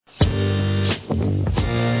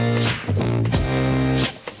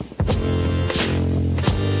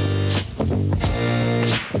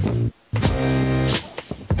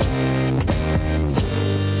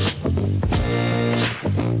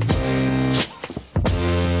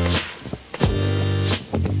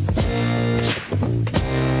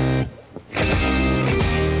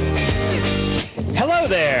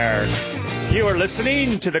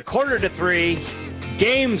listening to the Quarter to Three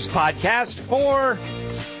Games podcast for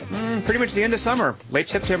pretty much the end of summer, late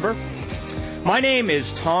September. My name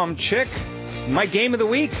is Tom Chick. My game of the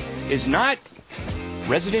week is not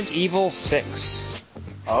Resident Evil 6.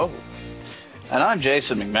 Oh. And I'm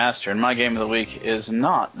Jason McMaster, and my game of the week is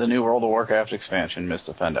not the new World of Warcraft expansion, Mist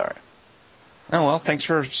of Pandaria. Oh, well, thanks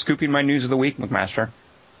for scooping my news of the week, McMaster.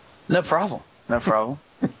 No problem. No problem.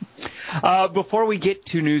 Before we get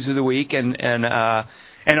to news of the week and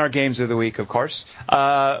our games of the week, of course,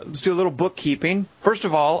 let's do a little bookkeeping. First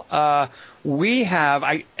of all, we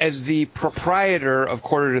have, as the proprietor of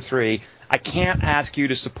Quarter to Three, I can't ask you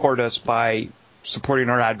to support us by supporting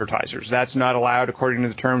our advertisers. That's not allowed according to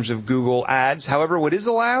the terms of Google Ads. However, what is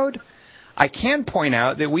allowed, I can point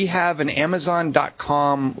out that we have an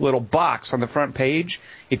Amazon.com little box on the front page.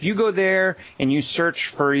 If you go there and you search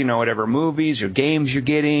for, whatever movies or games you're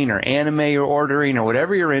getting or anime you're ordering or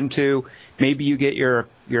whatever you're into, maybe you get your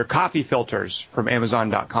coffee filters from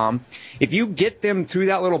Amazon.com. If you get them through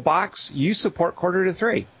that little box, you support Quarter to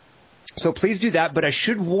Three. So please do that, but I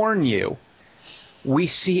should warn you, we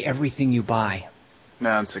see everything you buy. No,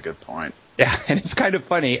 that's a good point. Yeah, and it's kind of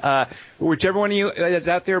funny. Whichever one of you is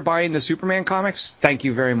out there buying the Superman comics, thank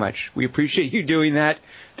you very much. We appreciate you doing that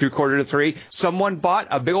through Quarter to Three. Someone bought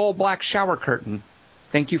a big old black shower curtain.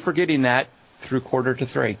 Thank you for getting that through Quarter to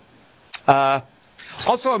Three.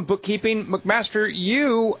 Also on bookkeeping, McMaster,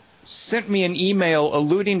 you sent me an email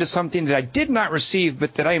alluding to something that I did not receive,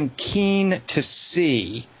 but that I am keen to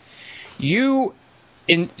see. You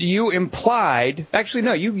implied, actually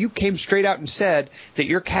no, you came straight out and said that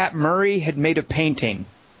your cat Murray had made a painting.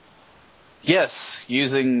 Yes,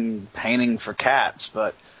 using painting for cats,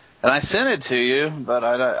 and I sent it to you, but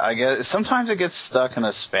I get sometimes it gets stuck in a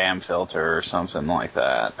spam filter or something like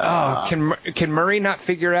that. Can Murray not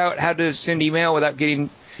figure out how to send email without getting?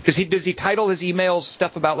 Does he title his emails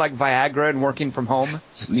stuff about like Viagra and working from home?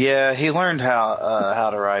 Yeah, he learned how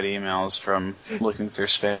to write emails from looking through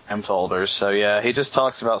spam folders. So yeah, he just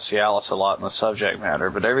talks about Cialis a lot in the subject matter,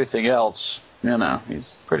 but everything else,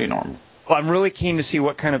 he's pretty normal. Well, I'm really keen to see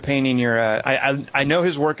what kind of painting you're. I know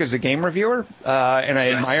his work as a game reviewer, and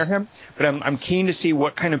I admire him, but I'm keen to see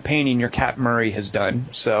what kind of painting your cat Murray has done.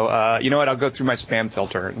 So you know what? I'll go through my spam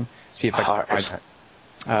filter and see if I can find that.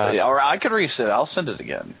 Or I could resend it. I'll send it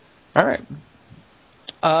again. All right.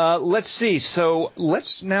 Let's see. So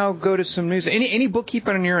let's now go to some news. Any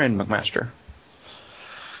bookkeeping on your end, McMaster?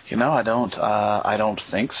 I don't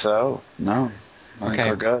think so. No. I think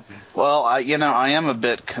we're good. Well, I am a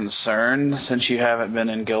bit concerned since you haven't been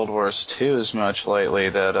in Guild Wars 2 as much lately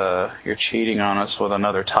that you're cheating on us with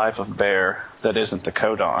another type of bear that isn't the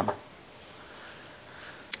Codon.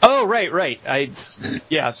 Oh, right.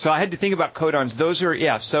 So I had to think about Codons. Those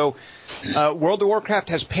are, so World of Warcraft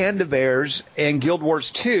has panda bears, and Guild Wars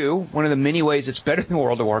 2, one of the many ways it's better than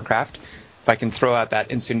World of Warcraft, if I can throw out that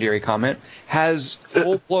incendiary comment, has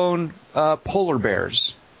full-blown polar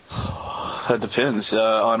bears. It depends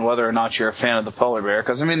on whether or not you're a fan of the polar bear,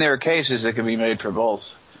 because, there are cases that can be made for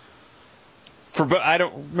both.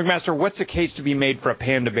 McMaster, what's a case to be made for a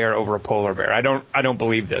panda bear over a polar bear? I don't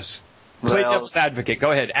believe this. Play devil's advocate.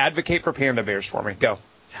 Go ahead. Advocate for panda bears for me. Go.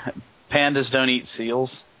 Pandas don't eat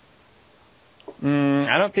seals.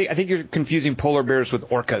 I think you're confusing polar bears with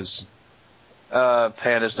orcas.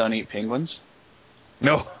 Pandas don't eat penguins.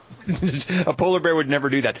 No, a polar bear would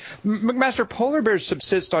never do that. McMaster, polar bears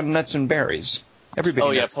subsist on nuts and berries.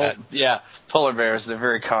 Everybody knows that. Yeah, polar bears. They're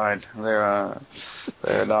very kind. They're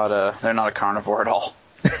not a carnivore at all.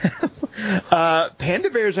 Panda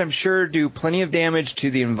bears, I'm sure, do plenty of damage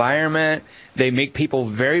to the environment. They make people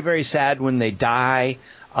very, very sad when they die.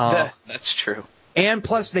 That's true. And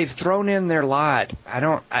plus, they've thrown in their lot.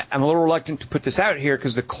 I'm a little reluctant to put this out here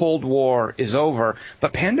because the Cold War is over.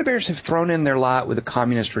 But panda bears have thrown in their lot with the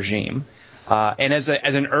communist regime. And as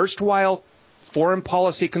an erstwhile foreign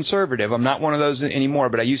policy conservative, I'm not one of those anymore,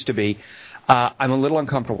 but I used to be. I'm a little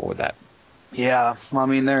uncomfortable with that. Yeah,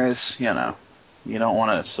 there is, you don't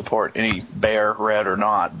want to support any bear, red or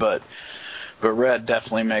not, but red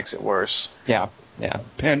definitely makes it worse. Yeah.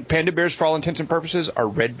 Panda bears, for all intents and purposes, are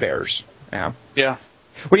red bears. Yeah.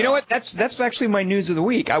 Well, you know what? That's actually my news of the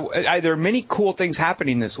week. There are many cool things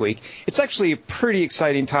happening this week. It's actually a pretty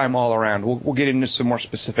exciting time all around. We'll get into some more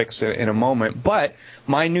specifics in a moment. But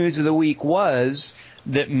my news of the week was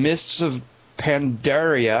that Mists of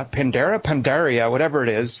Pandaria, whatever it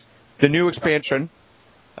is, the new expansion.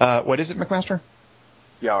 What is it, McMaster?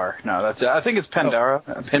 Yar. No, that's it. I think it's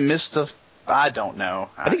Pandara. Mist of... I don't know.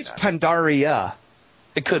 I think it's Pandaria.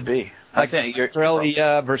 It could be. Like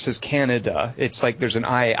Australia versus Canada. It's like there's an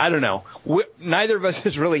I. I don't know. Neither of us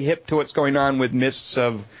is really hip to what's going on with Mists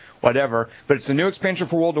of whatever, but it's a new expansion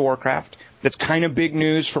for World of Warcraft. That's kind of big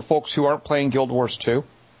news for folks who aren't playing Guild Wars 2.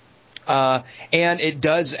 And it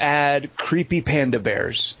does add creepy panda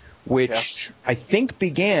bears, which I think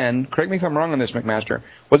began, correct me if I'm wrong on this, McMaster,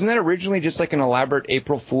 wasn't that originally just like an elaborate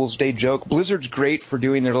April Fool's Day joke? Blizzard's great for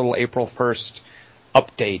doing their little April 1st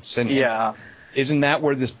updates. And isn't that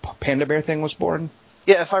where this panda bear thing was born?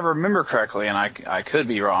 Yeah, if I remember correctly, and I could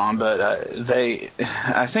be wrong, but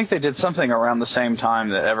I think they did something around the same time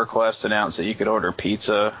that EverQuest announced that you could order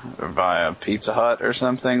pizza via Pizza Hut or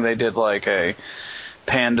something. They did like a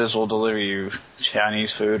pandas will deliver you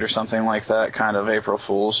Chinese food or something like that kind of April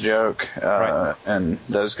Fool's joke. Right. And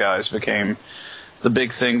those guys became the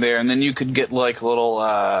big thing there. And then you could get like little,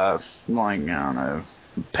 I don't know,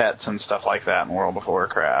 pets and stuff like that in World of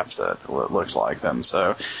Warcraft that looked like them.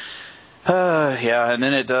 So, and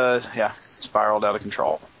then it spiraled out of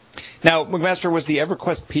control. Now, McMaster, was the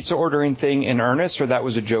EverQuest pizza ordering thing in earnest, or that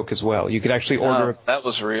was a joke as well? You could actually order... that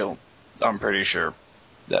was real. I'm pretty sure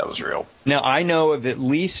that was real. Now, I know of at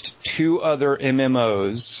least 2 other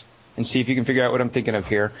MMOs, and see if you can figure out what I'm thinking of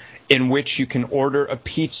here, in which you can order a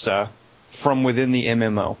pizza from within the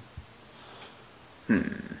MMO.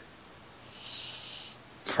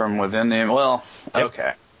 From within the... Well,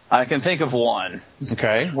 okay. I can think of one.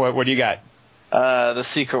 Okay. What do you got? The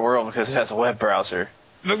Secret World, because it has a web browser.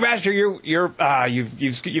 McMaster,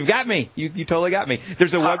 you've got me. You totally got me.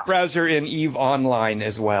 There's a web browser in EVE Online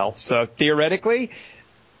as well. So theoretically,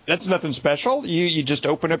 that's nothing special. You just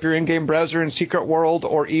open up your in-game browser in Secret World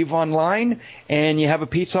or EVE Online, and you have a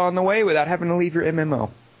pizza on the way without having to leave your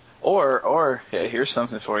MMO. Or here's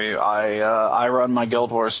something for you. I run my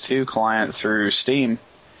Guild Wars 2 client through Steam,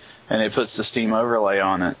 and it puts the Steam overlay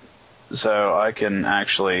on it, so I can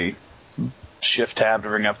actually shift tab to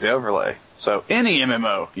bring up the overlay. So any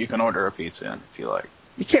MMO you can order a pizza in if you like.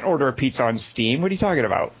 You can't order a pizza on Steam. What are you talking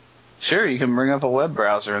about? Sure, you can bring up a web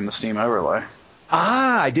browser in the Steam overlay.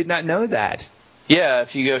 I did not know that. Yeah,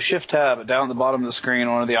 if you go shift tab down at the bottom of the screen,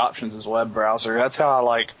 one of the options is web browser. That's how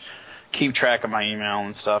I keep track of my email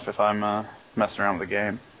and stuff if I'm messing around with the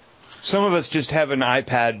game. Some of us just have an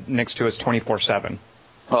iPad next to us 24/7.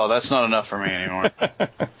 Oh, that's not enough for me anymore.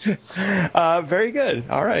 Very good.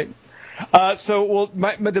 All right.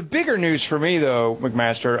 The bigger news for me, though,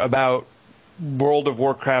 McMaster, about World of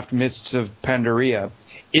Warcraft Mists of Pandaria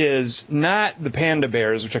is not the panda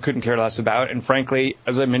bears, which I couldn't care less about, and frankly,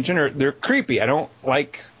 as I mentioned, they're creepy. I don't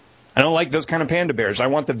like those kind of panda bears. I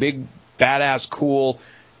want the big, badass, cool.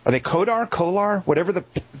 Are they Kolar? Whatever the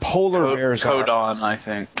polar bears are. Kodan, I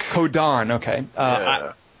think. Kodan, okay.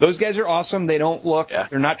 Those guys are awesome. They don't look. Yeah.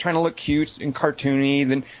 They're not trying to look cute and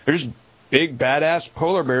cartoony. They're just big, badass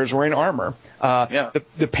polar bears wearing armor.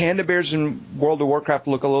 The panda bears in World of Warcraft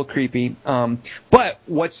look a little creepy. But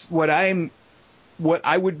what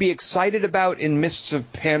I would be excited about in Mists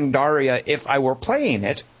of Pandaria if I were playing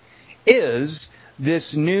it is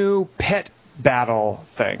this new pet battle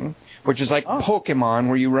thing, which is like Pokemon,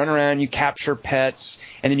 where you run around, you capture pets,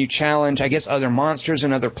 and then you challenge, I guess, other monsters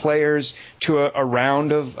and other players to a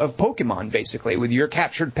round of Pokemon, basically, with your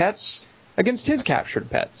captured pets against his captured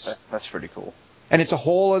pets. That's pretty cool. And it's a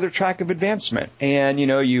whole other track of advancement. And,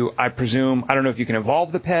 I presume, I don't know if you can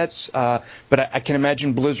evolve the pets, but I can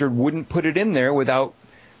imagine Blizzard wouldn't put it in there without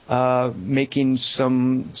making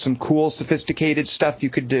some cool, sophisticated stuff you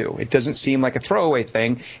could do. It doesn't seem like a throwaway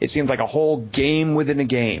thing. It seems like a whole game within a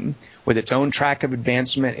game with its own track of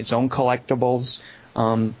advancement, its own collectibles.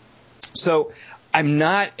 So I'm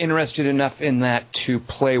not interested enough in that to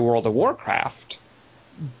play World of Warcraft,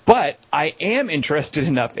 but I am interested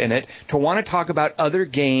enough in it to want to talk about other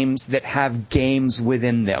games that have games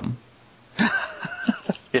within them. I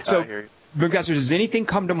hear you. Guys, does anything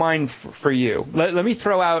come to mind for you? Let me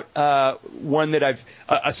throw out one that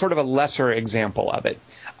a sort of a lesser example of it.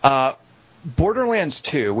 Borderlands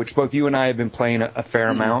 2, which both you and I have been playing a fair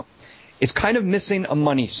amount, it's kind of missing a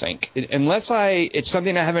money sink. It's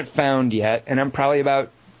something I haven't found yet, and I'm probably about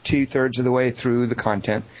 2/3 of the way through the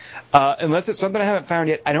content. Unless it's something I haven't found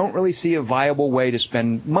yet, I don't really see a viable way to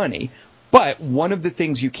spend money. But one of the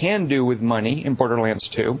things you can do with money in Borderlands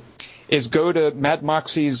 2 is go to Mad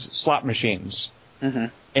Moxie's slot machines. Mm-hmm.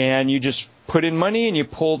 and you just put in money and you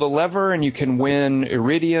pull the lever and you can win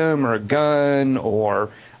iridium or a gun or,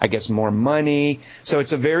 I guess, more money. So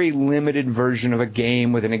it's a very limited version of a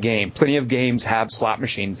game within a game. Plenty of games have slot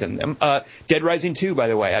machines in them. Dead Rising 2, by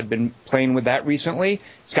the way, I've been playing with that recently.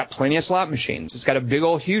 It's got plenty of slot machines. It's got a big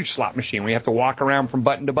old huge slot machine where you have to walk around from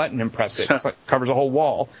button to button and press it. It covers a whole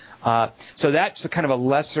wall. So that's kind of a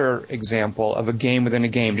lesser example of a game within a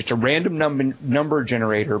game, just a random number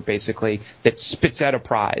generator, basically, that spits out a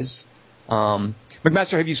prize.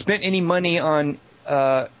 McMaster, have you spent any money on,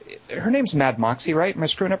 her name's Mad Moxie, right? Am I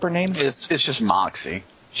screwing up her name? It's just Moxie.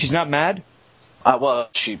 She's not mad? Well,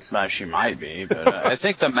 she might be, but I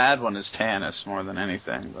think the mad one is Tannis more than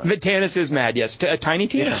anything. But Tannis is mad, yes. Tiny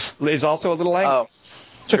Tina is also a little angry. Oh,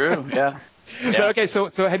 true, yeah. But okay, so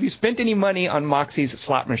have you spent any money on Moxie's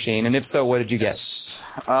slot machine, and if so, what did you get?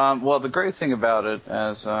 Well, the great thing about it,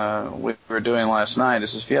 as we were doing last night,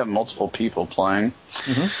 is if you have multiple people playing,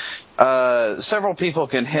 several people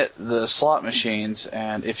can hit the slot machines,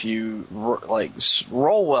 and if you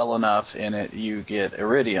roll well enough in it, you get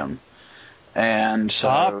iridium. And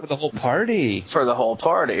so for the whole party. For the whole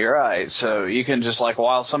party, right. So you can just,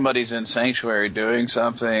 while somebody's in Sanctuary doing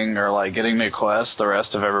something or, getting new quests, the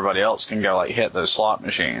rest of everybody else can go, hit those slot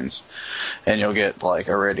machines. And you'll get,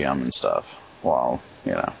 iridium and stuff. Well,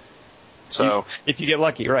 So if you get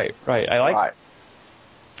lucky, right. I like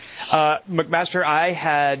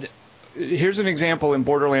McMaster, here's an example in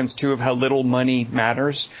Borderlands 2 of how little money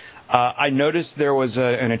matters. I noticed there was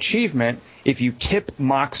an achievement if you tip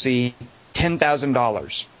Moxie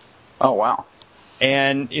 $10,000. Oh, wow.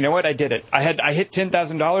 And you know what? I did it. I hit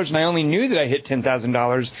 $10,000, and I only knew that I hit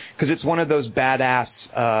 $10,000 because it's one of those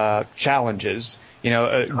badass challenges,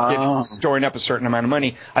 storing up a certain amount of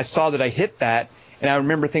money. I saw that I hit that, and I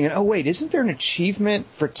remember thinking, oh, wait, isn't there an achievement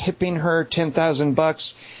for tipping her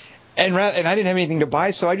 $10,000? And I didn't have anything to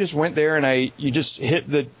buy, so I just went there, and you just hit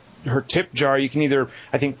her tip jar. You can either,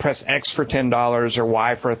 I think, press X for $10 or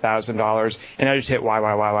Y for $1,000, and I just hit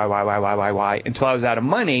Y until I was out of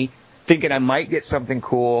money, thinking I might get something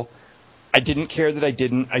cool. I didn't care that I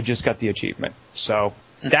didn't. I just got the achievement. So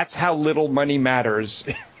that's how little money matters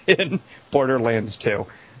in Borderlands 2.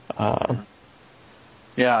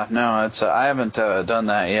 Yeah, no, I haven't done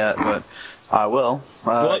that yet, but I will.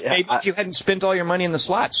 Maybe if you hadn't spent all your money in the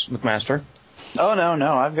slots, McMaster. Oh,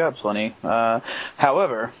 no, I've got plenty.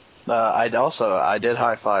 However, I did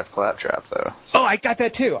high five Claptrap, though. So. Oh, I got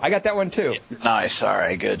that too. I got that one too. Nice. All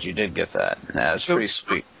right, good. You did get that. Yeah, it's pretty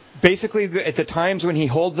sweet. Basically, at the times when he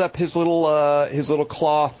holds up his little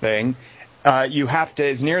claw thing, you have to,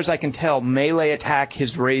 as near as I can tell, melee attack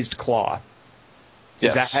his raised claw.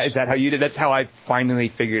 Yes. Is that how you did? That's how I finally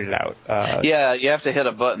figured it out. Yeah, you have to hit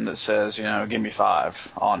a button that says, give me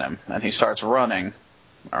 5 on him, and he starts running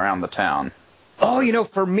around the town. Oh,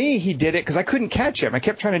 for me, he did it because I couldn't catch him. I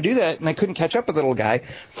kept trying to do that, and I couldn't catch up with the little guy.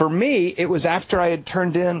 For me, it was after I had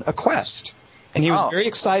turned in a quest, and he was very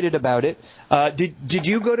excited about it. Did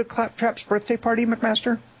you go to Claptrap's birthday party,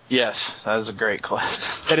 McMaster? Yes, that is a great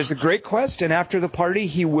quest. That is a great quest, and after the party,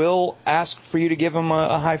 he will ask for you to give him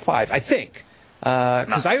a high five, I think.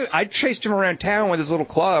 Because I chased him around town with his little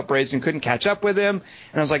claw upraised and couldn't catch up with him.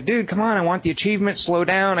 And I was like, dude, come on, I want the achievement, slow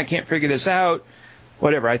down, I can't figure this out.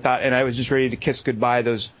 Whatever, I thought, and I was just ready to kiss goodbye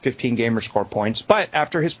those 15 gamer score points. But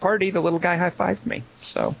after his party, the little guy high-fived me.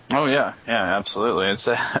 So. Oh, yeah, absolutely. It's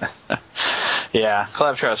yeah,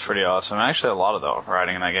 Claptrap's pretty awesome. Actually, a lot of the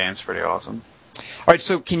writing in that game is pretty awesome. All right,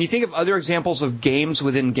 so can you think of other examples of games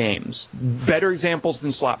within games? Better examples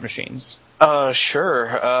than slot machines?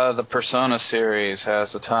 Sure. The Persona series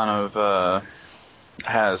has a ton of,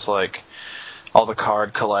 all the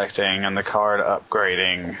card collecting and the card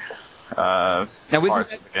upgrading now,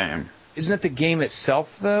 parts of the game. Isn't it the game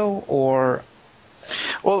itself, though, or...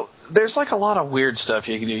 Well, there's a lot of weird stuff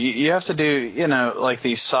you can do. You have to do,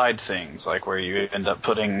 these side things, where you end up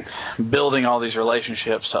building all these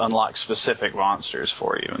relationships to unlock specific monsters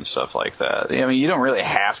for you and stuff like that. I mean, you don't really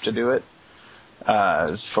have to do it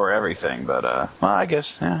for everything, but I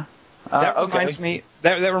guess, yeah. That reminds me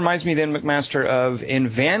then, McMaster, of in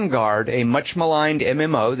Vanguard, a much maligned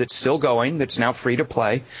MMO that's still going, that's now free to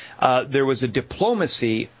play. There was a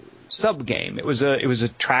diplomacy sub-game. It was a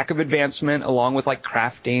track of advancement along with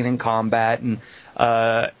crafting and combat, and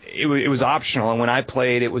it was optional. And when I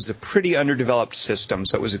played, it was a pretty underdeveloped system,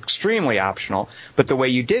 so it was extremely optional. But the way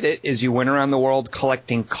you did it is you went around the world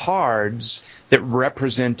collecting cards that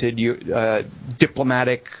represented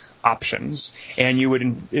diplomatic options, and you would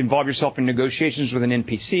involve yourself in negotiations with an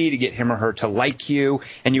NPC to get him or her to like you,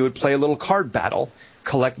 and you would play a little card battle,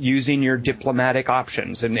 using your diplomatic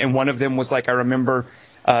options. And one of them was I remember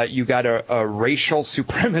you got a racial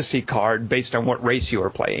supremacy card based on what race you were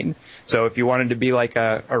playing. So if you wanted to be like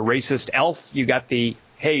a racist elf, you got the,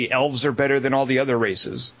 hey, elves are better than all the other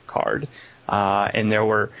races card. And there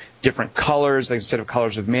were different colors, like instead of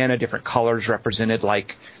colors of mana, different colors represented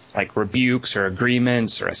like rebukes or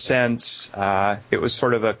agreements or assents. It was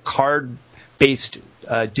sort of a card-based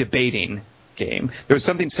debating game. There was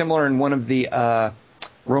something similar in one of the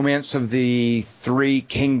Romance of the Three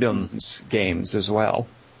Kingdoms games as well.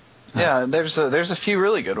 Yeah, there's a few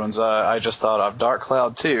really good ones I just thought of. Dark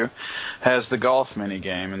Cloud 2 has the golf mini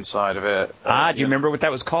game inside of it. Do you remember what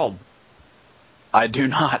that was called? I do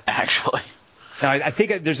not, actually. Now, I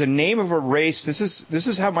think there's a name of a race. This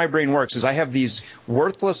is how my brain works, is I have these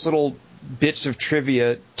worthless little bits of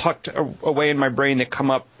trivia tucked away in my brain that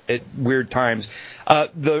come up at weird times.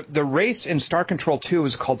 The race in Star Control 2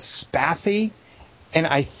 was called Spathy, and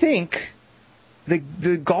I think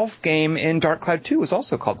the golf game in Dark Cloud 2 was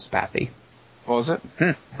also called Spathy. What was it?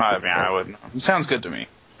 I mean, I wouldn't know. It sounds good to me.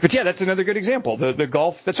 But yeah, that's another good example. The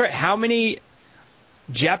golf, that's right. How many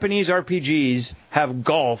Japanese RPGs have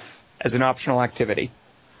golf as an optional activity?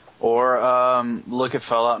 Or look at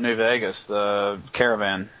Fallout New Vegas, the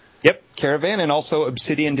Caravan. Yep, Caravan, and also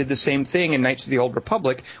Obsidian did the same thing in Knights of the Old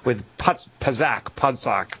Republic with Pazak.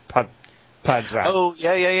 Oh,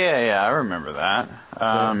 yeah, I remember that.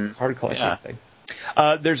 Hard collecting thing.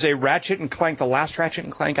 There's a Ratchet and Clank. The last Ratchet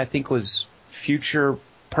and Clank, I think, was Future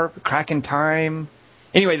Perfect, Crack in Time.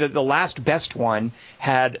 Anyway, the last best one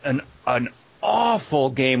had an awful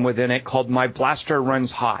game within it called My Blaster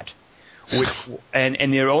Runs Hot.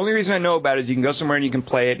 And the only reason I know about it is you can go somewhere and you can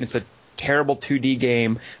play it, and it's a terrible 2D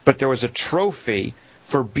game, but there was a trophy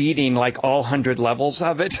for beating like all 100 levels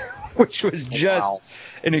of it, which was just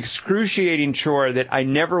an excruciating chore that I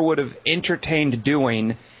never would have entertained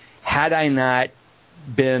doing had I not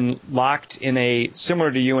been locked in a,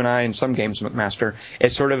 similar to you and I in some games, McMaster,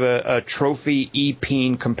 as sort of a trophy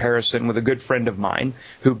EP comparison with a good friend of mine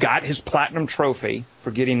who got his platinum trophy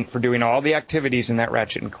for doing all the activities in that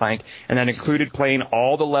Ratchet and Clank, and that included playing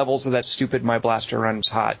all the levels of that stupid My Blaster Runs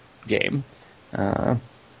Hot game.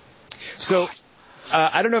 So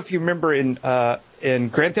I don't know if you remember in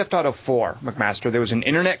Grand Theft Auto 4, McMaster, there was an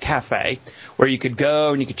internet cafe where you could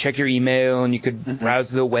go and you could check your email and you could browse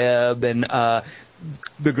the web, and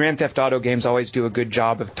the Grand Theft Auto games always do a good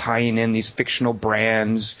job of tying in these fictional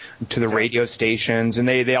brands to the radio stations, and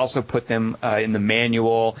they also put them in the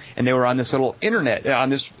manual, and they were on this little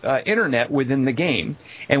internet within the game.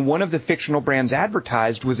 And one of the fictional brands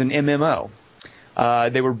advertised was an MMO.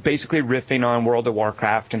 They were basically riffing on World of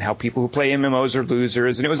Warcraft and how people who play MMOs are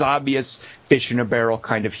losers, and it was obvious fish in a barrel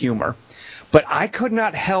kind of humor. But I could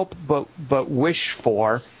not help but wish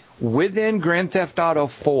for, within Grand Theft Auto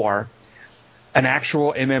 4, an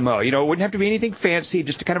actual MMO. You know, it wouldn't have to be anything fancy,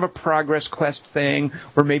 just a kind of a progress quest thing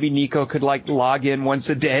where maybe Nico could like log in once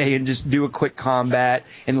a day and just do a quick combat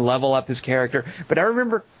and level up his character. But I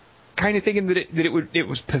remember kind of thinking that it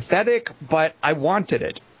was pathetic, but I wanted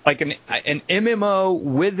it. Like an MMO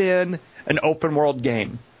within an open world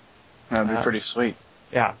game. That'd be pretty sweet.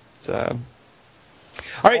 Yeah. All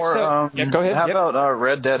right, go ahead. How about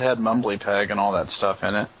Red Dead had Mumbly Peg and all that stuff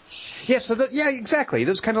in it? Yeah, exactly.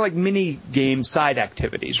 Those kind of like mini game side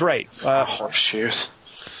activities, right? Horseshoes.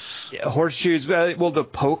 Yeah, horseshoes. Well, the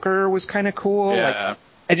poker was kind of cool. Yeah.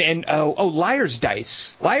 Like, Liar's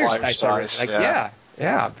Dice. Liar's Dice.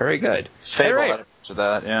 Yeah, very good. Fable had a bunch of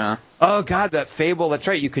that, yeah. Oh, God, that Fable. That's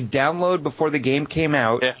right. You could download before the game came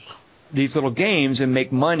out these little games and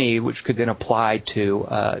make money, which could then apply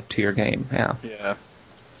to your game. Yeah. Yeah.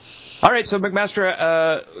 All right, so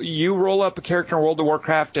McMaster, you roll up a character in World of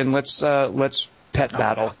Warcraft, and let's pet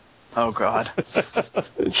battle. Oh God,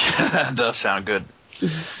 that does sound good.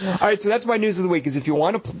 All right, so that's my news of the week. Is if you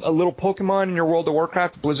want a little Pokemon in your World of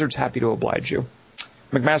Warcraft, Blizzard's happy to oblige you.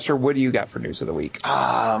 McMaster, what do you got for news of the week?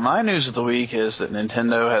 My news of the week is that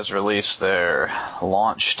Nintendo has released their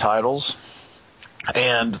launch titles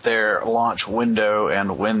and their launch window,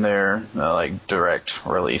 and when their direct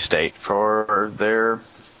release date for their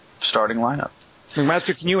starting lineup.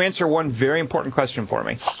 McMaster, can you answer one very important question for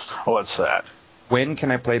me? What's that? When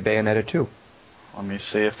can I play Bayonetta 2? Let me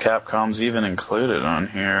see if Capcom's even included on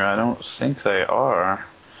here. I don't think they are.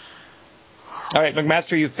 All right,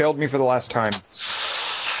 McMaster, you failed me for the last time.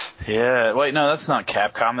 Yeah, wait, no, that's not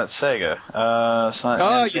Capcom, that's Sega.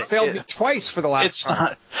 You failed me twice for the last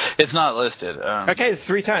time. It's not listed. Okay, it's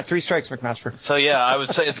 3 strikes, McMaster. So yeah, I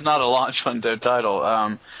would say it's not a launch window title.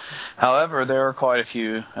 However, there are quite a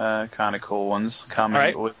few kind of cool ones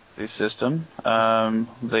coming with the system.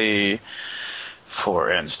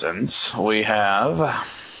 For instance, we have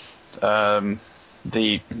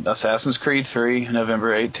the Assassin's Creed 3,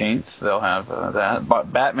 November 18th. They'll have that.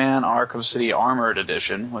 Batman Arkham City Armored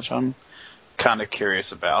Edition, which I'm kind of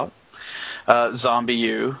curious about. Zombie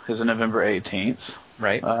U is a November 18th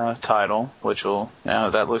title, which will,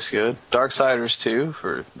 that looks good. Darksiders 2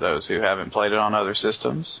 for those who haven't played it on other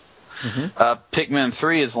systems. Pikmin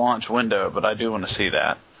 3 is launch window, but I do want to see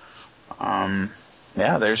that.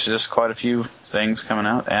 There's just quite a few things coming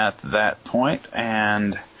out at that point,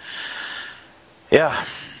 and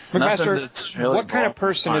McMaster, really what kind of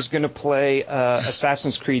person is going to play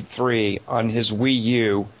Assassin's Creed 3 on his Wii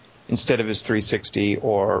U instead of his 360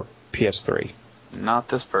 or PS3? Not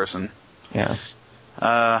this person. Yeah.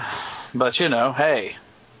 But hey,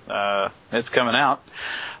 it's coming out.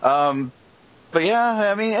 But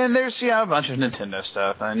yeah, I mean, and there's a bunch of Nintendo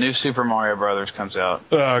stuff. New Super Mario Brothers comes out.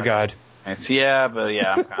 Oh God. I'm kind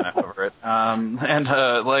of over it. And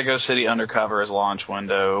Lego City Undercover is launch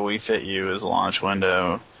window. Wii Fit U is launch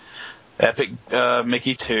window. Epic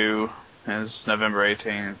Mickey 2 is November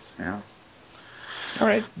 18th. Yeah. All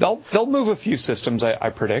right, they'll move a few systems,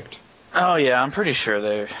 I predict. Oh yeah, I'm pretty sure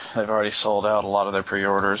they've already sold out a lot of their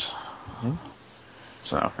pre-orders.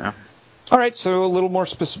 So yeah. All right, so a little more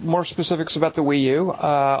specifics about the Wii U.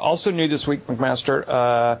 Also new this week,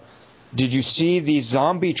 McMaster. Did you see the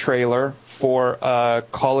zombie trailer for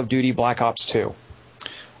Call of Duty Black Ops 2?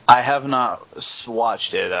 I have not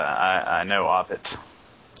watched it. I know of it.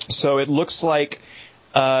 So it looks like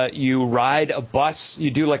you ride a bus.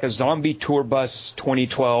 You do like a zombie tour bus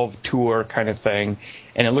 2012 tour kind of thing.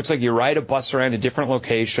 And it looks like you ride a bus around to different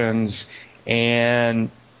locations, and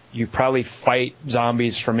you probably fight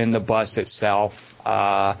zombies from in the bus itself.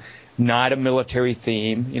 Not a military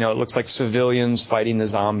theme. It looks like civilians fighting the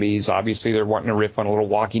zombies. Obviously, they're wanting to riff on a little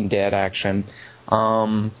Walking Dead action.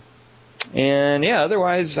 Otherwise,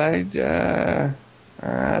 I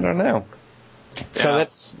don't know. Yeah. So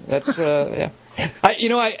that's yeah.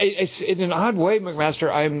 In an odd way,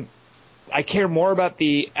 McMaster, I care more about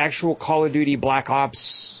the actual Call of Duty Black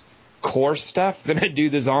Ops core stuff than I do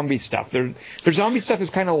the zombie stuff. Their zombie stuff has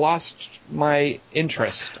kind of lost my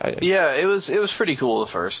interest. It was pretty cool the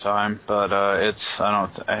first time, but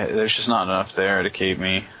there's just not enough there to keep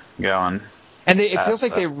me going. And it feels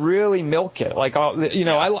like they really milk it. Like,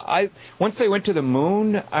 I once they went to the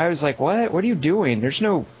moon, I was like, what? What are you doing? There's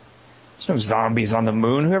no zombies on the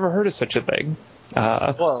moon. Who ever heard of such a thing?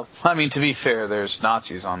 Well, I mean, to be fair, there's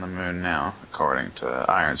Nazis on the moon now, according to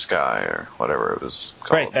Iron Sky or whatever it was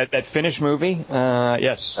called. Right, that Finnish movie. Yes.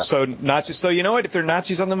 Yeah. So Nazis. So you know what? If there are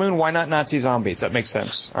Nazis on the moon, why not Nazi zombies? That makes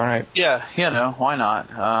sense. All right. Yeah, why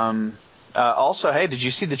not? Also, hey, did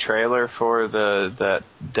you see the trailer for that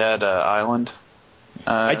Dead Island?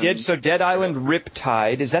 I did. So Dead Island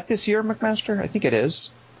Riptide. Is that this year, McMaster? I think it is.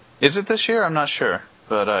 Is it this year? I'm not sure.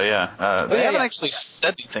 But they haven't actually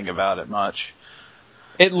said anything about it much.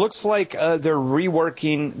 It looks like they're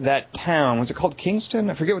reworking that town. Was it called Kingston?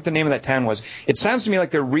 I forget what the name of that town was. It sounds to me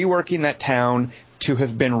like they're reworking that town to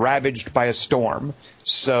have been ravaged by a storm.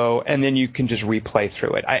 So, and then you can just replay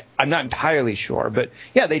through it. I'm not entirely sure, but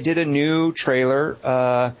yeah, they did a new trailer.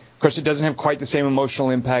 Of course, it doesn't have quite the same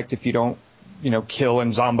emotional impact if you don't, kill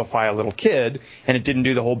and zombify a little kid, and it didn't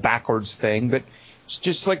do the whole backwards thing, but it's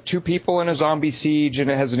just like two people in a zombie siege,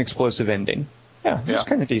 and it has an explosive ending. Yeah, it's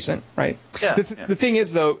kind of decent, right? Yeah, the thing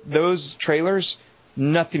is, though, those trailers,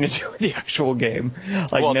 nothing to do with the actual game.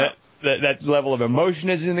 Like, that level of emotion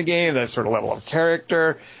is in the game, that sort of level of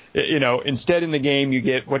character. Instead in the game, you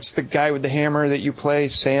get, what's the guy with the hammer that you play?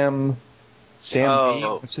 Sam B?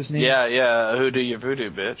 What's his name? Yeah, Who Do You Voodoo,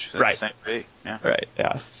 bitch. That's right. Sam B. Yeah. Right,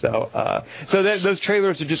 yeah. So those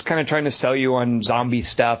trailers are just kind of trying to sell you on zombie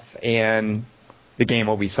stuff, and the game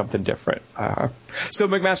will be something different. So,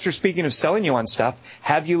 McMaster, speaking of selling you on stuff,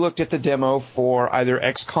 have you looked at the demo for either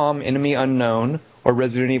XCOM Enemy Unknown or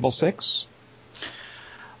Resident Evil 6?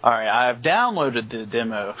 All right, I've downloaded the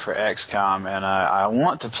demo for XCOM, and I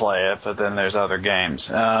want to play it, but then there's other games.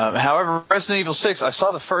 However, Resident Evil 6, I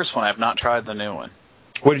saw the first one. I have not tried the new one.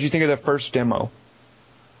 What did you think of the first demo?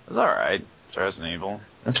 It was all right. It's Resident Evil.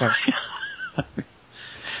 Okay.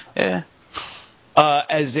 Yeah. I'll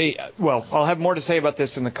have more to say about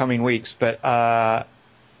this in the coming weeks, but I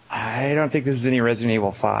don't think this is any Resident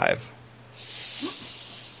Evil 5.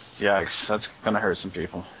 Yikes, that's going to hurt some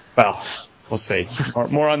people. Well, we'll see.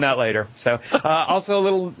 More on that later. So, also a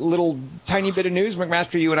little tiny bit of news.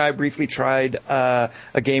 McMaster, you and I briefly tried a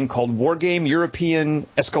game called Wargame European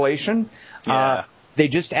Escalation. Yeah. They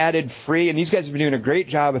just added free, and these guys have been doing a great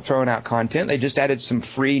job of throwing out content. They just added some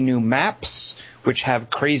free new maps, which have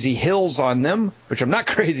crazy hills on them, which I'm not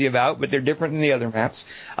crazy about, but they're different than the other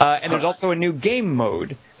maps. And there's also a new game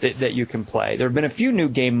mode that you can play. There have been a few new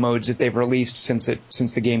game modes that they've released since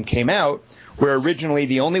the game came out, where originally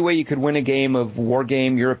the only way you could win a game of War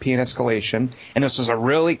Game European Escalation, and this was a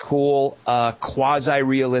really cool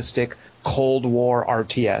quasi-realistic Cold War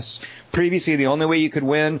RTS. Previously, the only way you could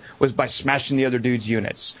win was by smashing the other dude's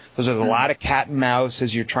units. So there's a lot of cat and mouse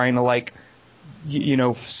as you're trying to, like,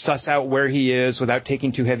 suss out where he is without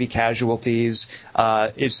taking too heavy casualties.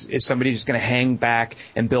 Is somebody just going to hang back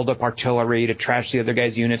and build up artillery to trash the other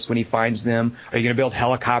guy's units when he finds them? Are you going to build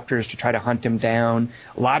helicopters to try to hunt him down?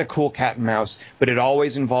 A lot of cool cat and mouse, but it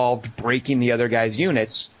always involved breaking the other guy's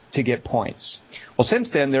units to get points. Well, since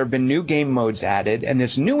then, there have been new game modes added, and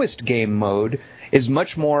this newest game mode is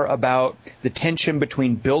much more about the tension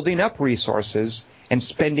between building up resources and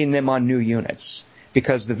spending them on new units.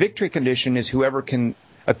 Because the victory condition is whoever can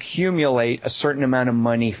accumulate a certain amount of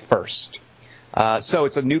money first. So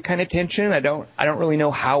it's a new kind of tension. I don't really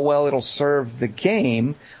know how well it'll serve the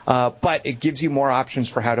game, but it gives you more options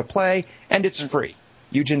for how to play, and it's free.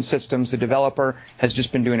 Eugen Systems, the developer, has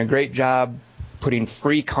just been doing a great job putting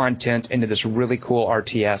free content into this really cool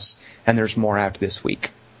RTS, and there's more out this week.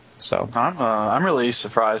 So I'm really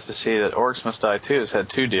surprised to see that Orcs Must Die 2 has had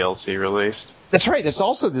 2 DLC released. That's right. That's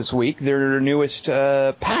also this week. Their newest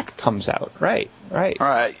pack comes out. Right. All right.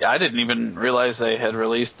 I didn't even realize they had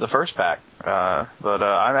released the first pack, but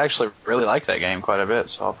I actually really like that game quite a bit,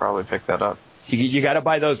 so I'll probably pick that up. You got to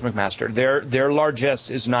buy those, McMaster. Their largesse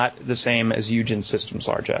is not the same as Eugen Systems'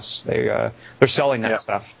 largesse. They're selling that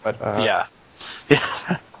stuff, but yeah,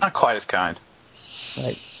 not quite as kind.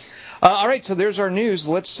 Right. All right, so there's our news.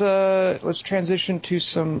 Let's transition to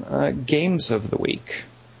some games of the week.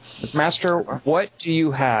 McMaster, what do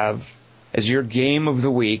you have as your game of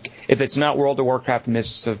the week? If it's not World of Warcraft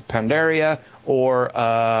Mists of Pandaria, or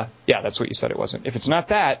that's what you said it wasn't. If it's not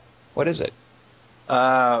that, what is it?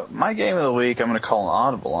 My game of the week, I'm going to call an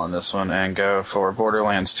audible on this one and go for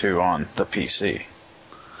Borderlands 2 on the PC.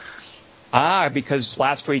 Because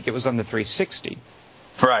last week it was on the 360.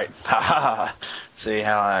 Right. See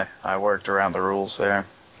how I worked around the rules there.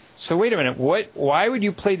 So wait a minute. Why would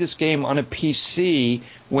you play this game on a PC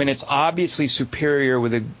when it's obviously superior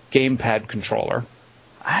with a gamepad controller?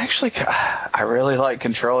 I really like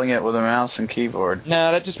controlling it with a mouse and keyboard.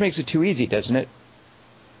 No, that just makes it too easy, doesn't it?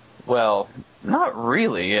 Well, not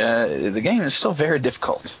really. The game is still very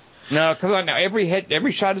difficult. No, because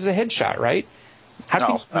every shot is a headshot, right? How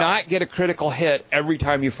can you not get a critical hit every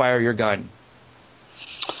time you fire your gun?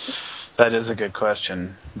 That is a good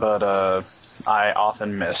question, but I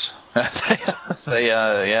often miss. They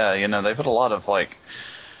put a lot of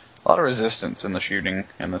resistance in the shooting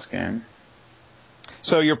in this game.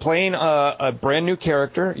 So you're playing a brand new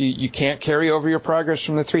character. You can't carry over your progress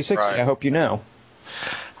from the 360. Right. I hope you know.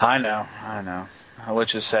 I know.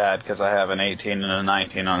 Which is sad because I have an 18 and a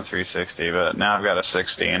 19 on 360, but now I've got a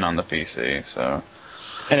 16 on the PC. So.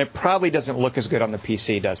 And it probably doesn't look as good on the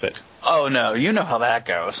PC, does it? Oh no, you know how that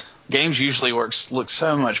goes. Games usually look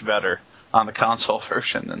so much better on the console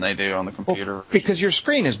version than they do on the computer. Well, because your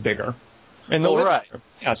screen is bigger. Right.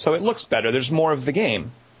 Yeah, so it looks better. There's more of the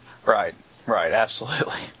game. Right,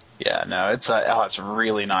 absolutely. Yeah, no, it's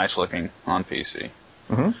really nice looking on PC.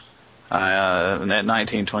 Mm-hmm. At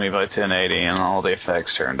 1920 by 1080 and all the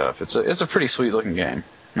effects turned up. It's a pretty sweet looking game.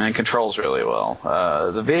 And it controls really well.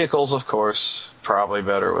 The vehicles, of course, probably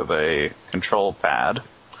better with a control pad.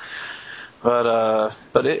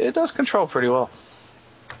 But it does control pretty well.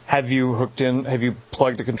 Have you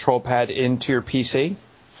plugged the control pad into your PC?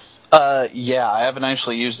 Yeah, I haven't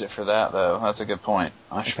actually used it for that, though. That's a good point.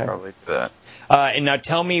 I should probably do that. And now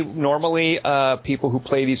tell me, normally people who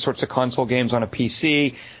play these sorts of console games on a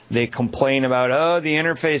PC, they complain about, the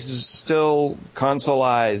interface is still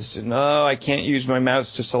consoleized, and I can't use my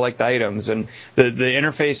mouse to select items. And the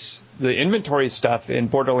interface, the inventory stuff in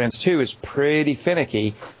Borderlands 2 is pretty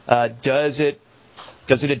finicky. Does it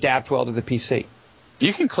adapt well to the PC?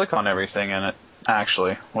 You can click on everything in it.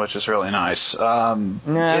 Actually, which is really nice. I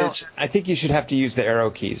think you should have to use the arrow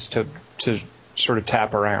keys to sort of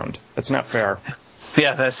tap around. That's not fair.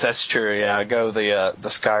 Yeah, that's true. Yeah, go the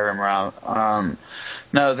Skyrim route.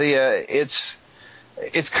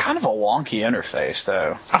 It's kind of a wonky interface,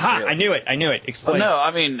 though. Aha! Really. I knew it. Explain. No, I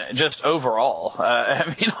mean just overall.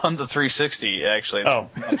 On the 360, actually,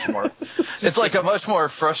 it's much more. It's like a much more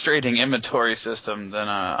frustrating inventory system than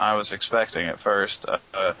I was expecting at first.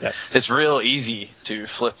 Yes. It's real easy to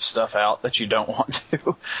flip stuff out that you don't want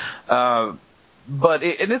to. But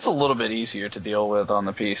it's a little bit easier to deal with on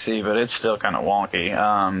the PC, but it's still kind of wonky.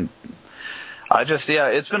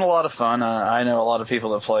 It's been a lot of fun. I know a lot of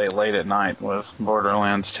people that play late at night with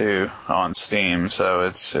Borderlands 2 on Steam, so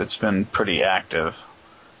it's been pretty active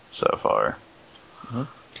so far. Mm-hmm.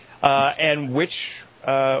 And which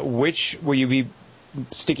will you be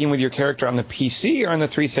sticking with your character on the PC or on the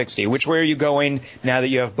 360? Which way are you going now that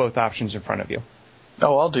you have both options in front of you?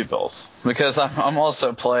 Oh, I'll do both, because I'm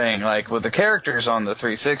also playing, like, with the characters on the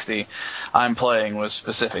 360, I'm playing with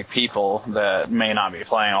specific people that may not be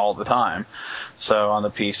playing all the time. So on the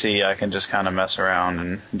PC, I can just kind of mess around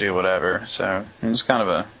and do whatever. So it's kind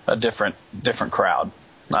of a different crowd.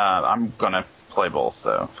 I'm going to play both,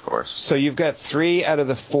 though, of course. So you've got 3 out of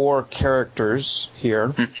the 4 characters here.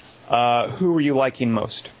 Who are you liking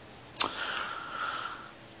most?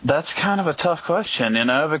 That's kind of a tough question,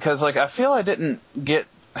 because like I feel I didn't get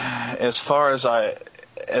as far as I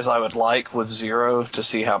would like with Zero to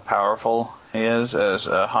see how powerful he is as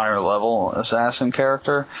a higher level assassin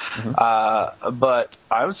character. Mm-hmm. But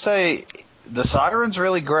I would say the Siren's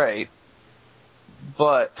really great,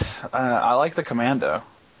 but I like the Commando.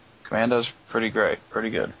 Commando's pretty great, pretty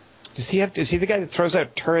good. Is he the guy that throws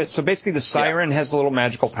out turrets? So basically the Siren has little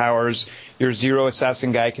magical powers. Your Zero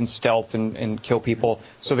assassin guy can stealth and kill people.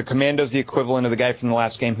 So the Commando's the equivalent of the guy from the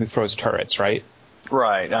last game who throws turrets, right?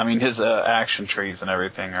 Right. I mean, his action trees and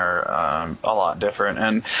everything are a lot different.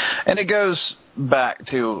 And it goes back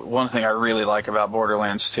to one thing I really like about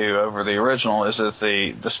Borderlands 2 over the original is that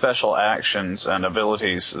the special actions and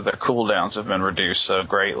abilities, their cooldowns have been reduced so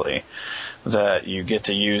greatly that you get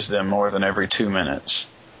to use them more than every 2 minutes.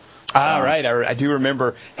 Right. I do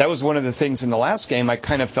remember that was one of the things in the last game. I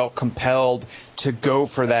kind of felt compelled to go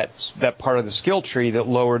for that part of the skill tree that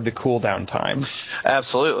lowered the cooldown time.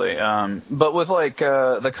 Absolutely. But with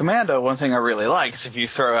the Commando, one thing I really like is if you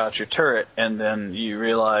throw out your turret and then you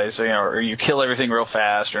realize, or you kill everything real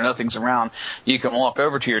fast or nothing's around, you can walk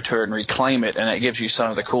over to your turret and reclaim it, and it gives you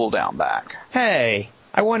some of the cooldown back. Hey,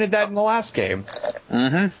 I wanted that in the last game.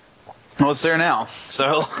 Mm-hmm. Well, it's there now.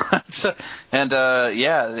 So, he's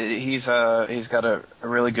got a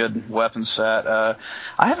really good weapon set. I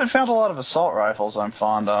haven't found a lot of assault rifles I'm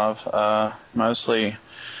fond of. Mostly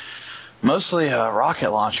a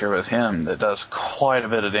rocket launcher with him that does quite a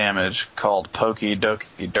bit of damage called Pokey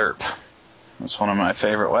Dokey Derp. That's one of my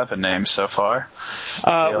favorite weapon names so far.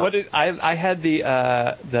 I had the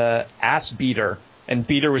ass beater, and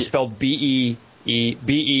beater was spelled Beeter. I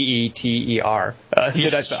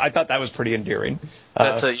thought that was pretty endearing.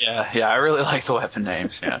 I really like the weapon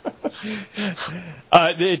names. Yeah.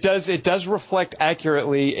 It does reflect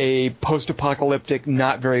accurately a post-apocalyptic,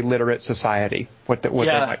 not very literate society. What they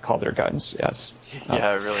might call their guns. Yes.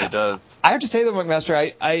 Yeah, it really does. I have to say though,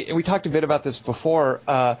 McMaster, we talked a bit about this before.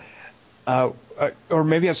 Or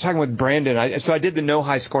maybe I was talking with Brandon. So I did the No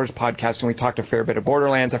High Scores podcast, and we talked a fair bit of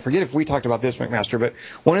Borderlands. I forget if we talked about this, McMaster, but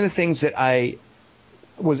one of the things that I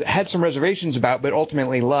had some reservations about, but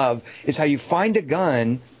ultimately love, is how you find a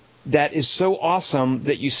gun that is so awesome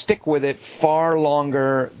that you stick with it far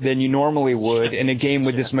longer than you normally would in a game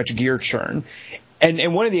with this much gear churn.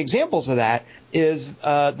 And one of the examples of that is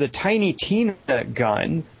the Tiny Tina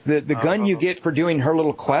gun, the gun you get for doing her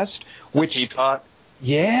little quest, which Teapot.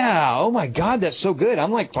 Yeah. Oh my God, that's so good.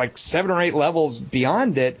 I'm like 7 or 8 levels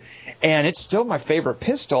beyond it, and it's still my favorite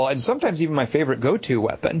pistol, and sometimes even my favorite go-to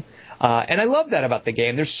weapon. And I love that about the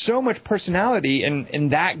game. There's so much personality in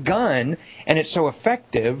that gun, and it's so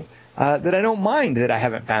effective that I don't mind that I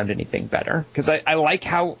haven't found anything better, because I like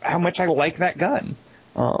how much I like that gun.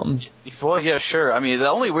 Well, yeah, sure. I mean, the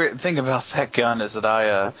only weird thing about that gun is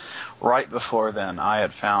that right before then, I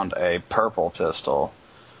had found a purple pistol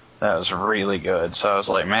that was really good. So I was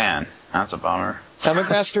like, man, that's a bummer. Now,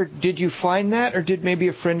 McMaster, did you find that, or did maybe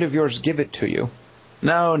a friend of yours give it to you?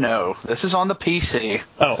 No. This is on the PC.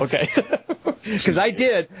 Oh, okay. Because I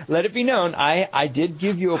did. Let it be known, I did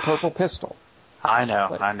give you a purple pistol. I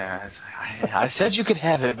know. I said you could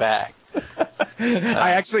have it back.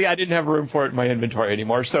 I didn't have room for it in my inventory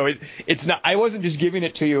anymore, so it's not. I wasn't just giving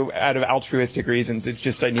it to you out of altruistic reasons. It's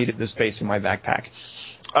just I needed the space in my backpack.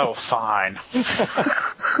 Oh, fine.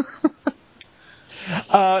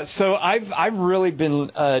 So I've really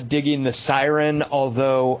been digging the Siren,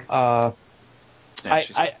 although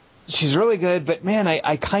she's really good. But man,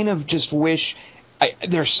 I kind of just wish.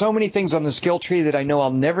 There's so many things on the skill tree that I know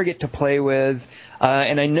I'll never get to play with,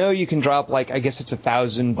 and I know you can drop I guess it's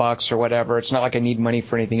 $1,000 or whatever. It's not like I need money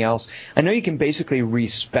for anything else. I know you can basically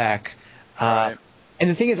respec, right. And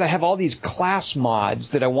the thing is, I have all these class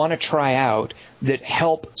mods that I want to try out that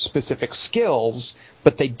help specific skills,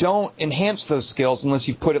 but they don't enhance those skills unless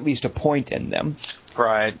you've put at least a point in them.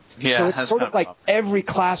 Right. Yeah. So it's sort of like every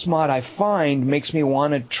class mod I find makes me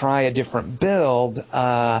want to try a different build.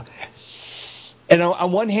 And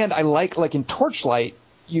on one hand, I like in Torchlight,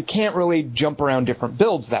 you can't really jump around different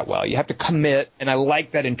builds that well. You have to commit, and I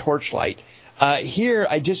like that in Torchlight. Here,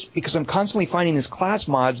 because I'm constantly finding these class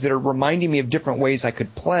mods that are reminding me of different ways I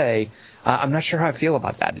could play, I'm not sure how I feel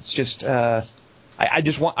about that. It's just, I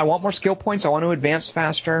want more skill points. I want to advance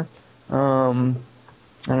faster. I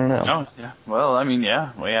don't know. Oh, yeah. Well, I mean,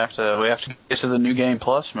 yeah, we have to get to the New Game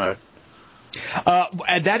Plus mode.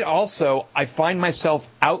 And that also, I find myself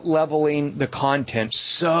out-leveling the content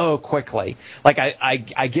so quickly. Like,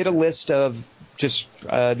 I get a list of just,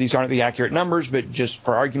 these aren't the accurate numbers, but just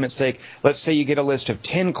for argument's sake, let's say you get a list of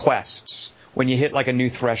 10 quests when you hit, like, a new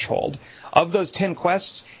threshold. Of those 10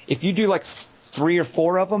 quests, if you do, like, 3 or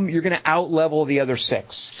 4 of them, you're going to out-level the other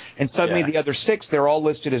 6. And suddenly the other 6, they're all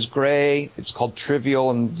listed as gray. It's called trivial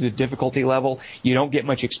and the difficulty level. You don't get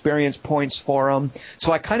much experience points for them.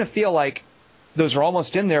 So I kind of feel like those are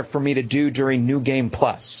almost in there for me to do during New Game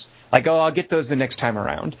Plus. Like, I'll get those the next time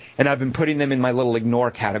around. And I've been putting them in my little ignore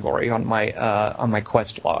category on my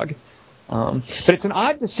quest log. But it's an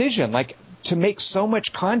odd decision, like, to make so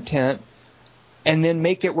much content and then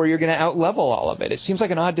make it where you're going to out-level all of it. It seems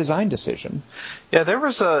like an odd design decision. Yeah, there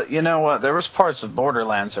was there was parts of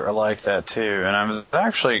Borderlands that were like that too, and I was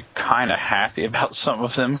actually kind of happy about some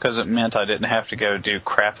of them because it meant I didn't have to go do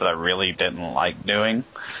crap that I really didn't like doing.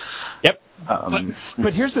 Yep.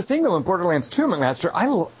 But here's the thing, though, in Borderlands 2, McMaster,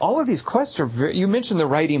 all of these quests are you mentioned the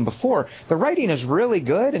writing before. The writing is really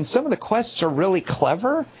good, and some of the quests are really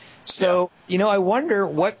clever. So, I wonder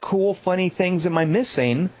what cool, funny things am I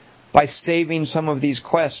missing by saving some of these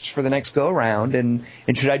quests for the next go-round, and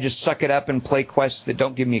should I just suck it up and play quests that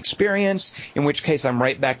don't give me experience, in which case I'm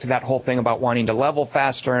right back to that whole thing about wanting to level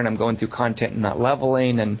faster, and I'm going through content and not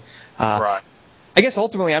leveling, and right. I guess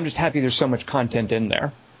ultimately I'm just happy there's so much content in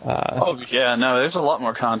there. There's a lot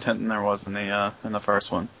more content than there was in the first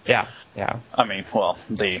one. Yeah. I mean, well,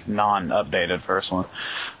 the non-updated first one.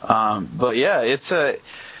 But yeah, it's a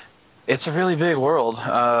really big world.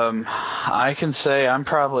 I can say I'm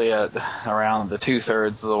probably at around the 2/3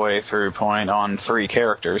 of the way through point on 3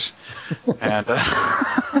 characters, and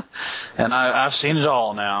and I've seen it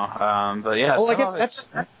all now. But yeah, well, I guess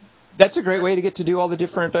that's a great way to get to do all the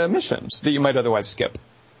different missions that you might otherwise skip.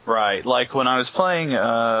 Right. Like when I was playing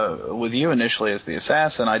with you initially as the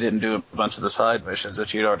assassin, I didn't do a bunch of the side missions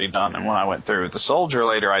that you'd already done. And when I went through with the soldier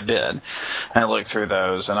later, I did. And I looked through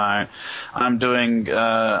those. And I'm doing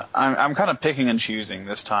I'm kind of picking and choosing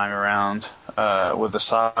this time around with the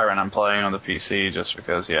Siren I'm playing on the PC just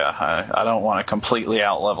because, I don't want to completely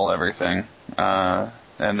out-level everything.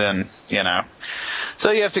 And then,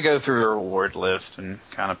 so you have to go through a reward list and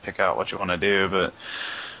kind of pick out what you want to do. But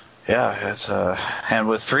yeah, it's and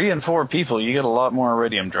with 3 and 4 people, you get a lot more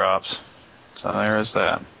iridium drops. So there is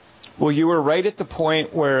that. Well, you were right at the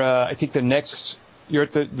point where I think you're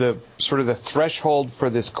at the sort of the threshold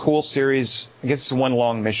for this cool series. I guess it's one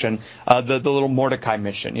long mission, the little Mordecai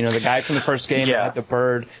mission. The guy from the first game that had the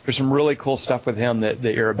bird. There's some really cool stuff with him that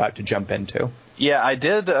you're about to jump into. Yeah, I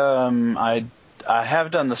did. I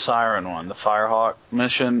have done the Siren one, the Firehawk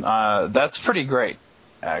mission. That's pretty great,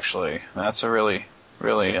 actually. That's a really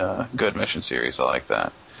good mission series. I like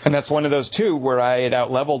that. And that's one of those, too, where I had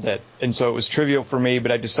out-leveled it. And so it was trivial for me,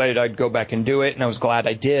 but I decided I'd go back and do it, and I was glad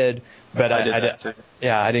I did. But I did that, too.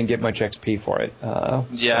 Yeah, I didn't get much XP for it.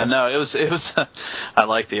 It was I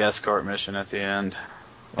like the escort mission at the end,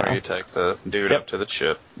 where you take the dude up to the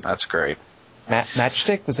ship. That's great.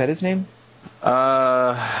 Matchstick? Was that his name?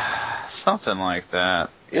 Something like that.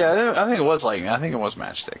 Yeah, I think it was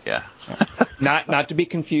Matchstick, yeah. Not to be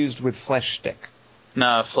confused with Fleshstick.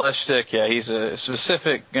 No, Fleshstick, yeah, he's a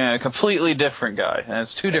specific, completely different guy, and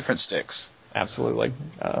it's 2 different sticks. Absolutely.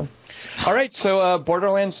 All right, so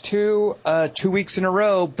Borderlands 2, 2 weeks in a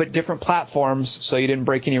row, but different platforms, so you didn't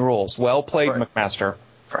break any rules. Well played, right. McMaster.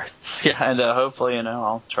 Right. Yeah, and hopefully,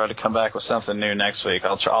 I'll try to come back with something new next week.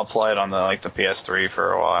 I'll play it on the PS3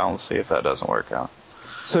 for a while and see if that doesn't work out.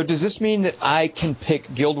 So does this mean that I can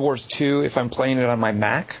pick Guild Wars 2 if I'm playing it on my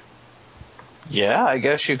Mac? Yeah, I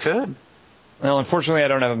guess you could. Well, unfortunately, I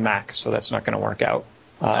don't have a Mac, so that's not going to work out.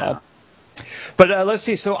 But let's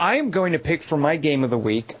see. So I am going to pick for my game of the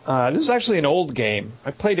week. This is actually an old game.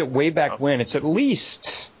 I played it way back when. It's at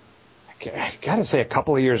least, I got to say, a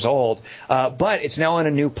couple of years old. But it's now on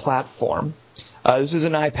a new platform. This is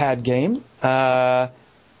an iPad game.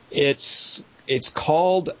 It's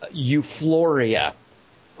called Euphoria.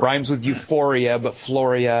 rhymes with euphoria, but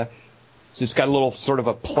Floria. So it's got a little sort of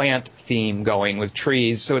a plant theme going with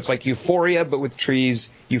trees. So it's like euphoria, but with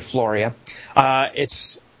trees, Euphoria.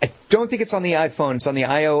 I don't think it's on the iPhone. It's on the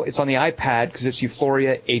It's on the iPad because it's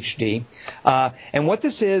Euphoria HD. And what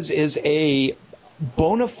this is a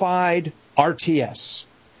bona fide RTS.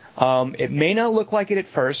 It may not look like it at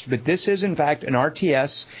first, but this is in fact an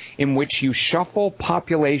RTS in which you shuffle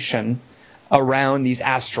population around these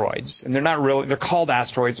asteroids. And they're called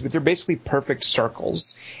asteroids, but they're basically perfect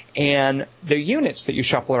circles. And the units that you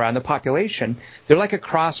shuffle around, the population, they're like a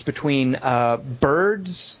cross between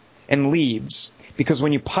birds and leaves, because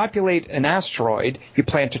when you populate an asteroid, you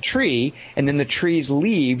plant a tree, and then the tree's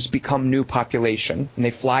leaves become new population, and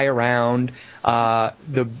they fly around.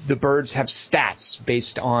 The birds have stats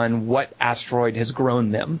based on what asteroid has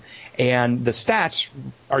grown them, and the stats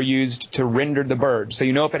are used to render the bird. So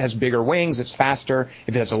you know if it has bigger wings, it's faster.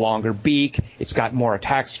 If it has a longer beak, it's got more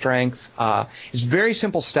attack strength. It's very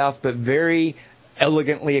simple stuff, but very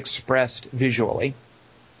elegantly expressed visually.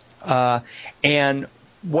 And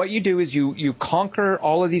what you do is you conquer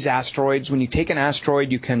all of these asteroids. When you take an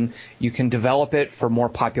asteroid, you can develop it for more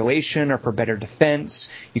population or for better defense.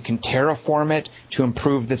 You can terraform it to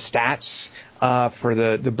improve the stats for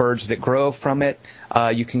the birds that grow from it.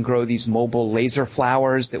 You can grow these mobile laser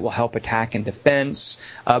flowers that will help attack and defense.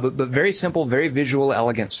 But very simple, very visual,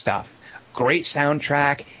 elegant stuff. Great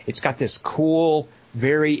soundtrack. It's got this cool,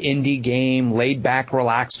 very indie game, laid back,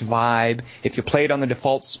 relaxed vibe. If you play it on the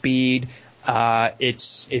default speed,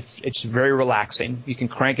 it's very relaxing. You can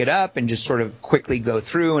crank it up and just sort of quickly go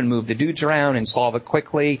through and move the dudes around and solve it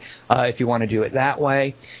quickly if you want to do it that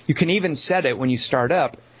way. You can even set it when you start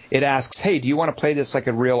up. It asks, hey, do you want to play this like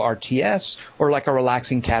a real RTS or like a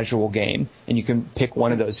relaxing casual game? And you can pick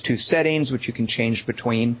one of those two settings, which you can change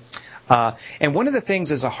between. And one of the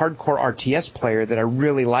things as a hardcore RTS player that I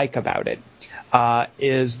really like about it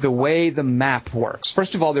is the way the map works.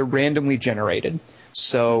 First of all, they're randomly generated.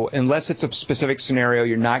 So unless it's a specific scenario,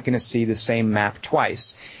 you're not going to see the same map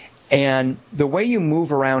twice. And the way you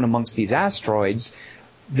move around amongst these asteroids,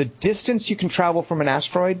 the distance you can travel from an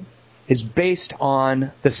asteroid is based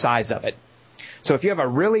on the size of it. So if you have a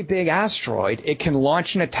really big asteroid, it can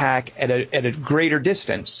launch an attack at a greater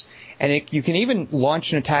distance. And you can even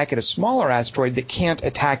launch an attack at a smaller asteroid that can't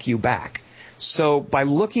attack you back. So by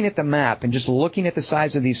looking at the map and just looking at the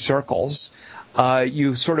size of these circles,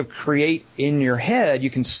 you sort of create in your head, you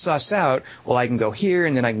can suss out, well, I can go here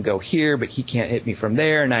and then I can go here, but he can't hit me from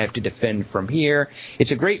there and I have to defend from here.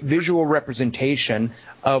 It's a great visual representation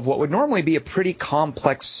of what would normally be a pretty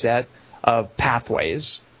complex set of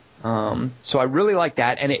pathways. So I really like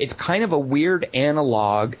that, and it's kind of a weird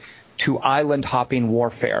analog to island hopping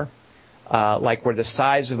warfare. Like where the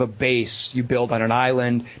size of a base you build on an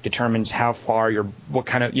island determines how far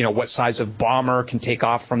what size of bomber can take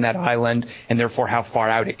off from that island, and therefore how far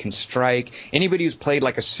out it can strike. Anybody who's played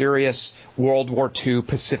like a serious World War II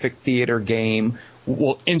Pacific Theater game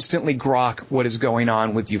will instantly grok what is going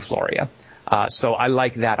on with Euphoria. So I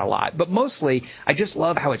like that a lot. But mostly, I just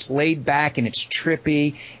love how it's laid back and it's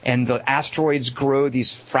trippy, and the asteroids grow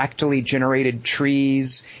these fractally generated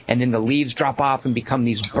trees, and then the leaves drop off and become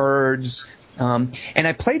these birds. And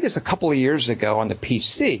I played this a couple of years ago on the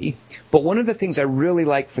PC, but one of the things I really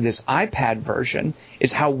like for this iPad version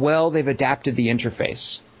is how well they've adapted the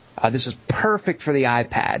interface. This is perfect for the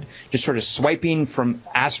iPad, just sort of swiping from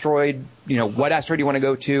asteroid, what asteroid you want to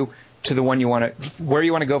go to the one where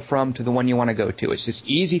you want to go from to the one you want to go to. It's just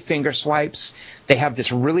easy finger swipes. They have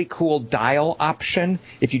this really cool dial option.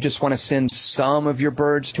 If you just want to send some of your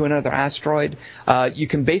birds to another asteroid, you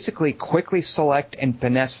can basically quickly select and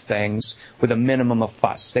finesse things with a minimum of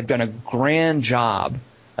fuss. They've done a grand job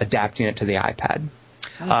adapting it to the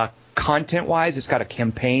iPad. Content-wise, it's got a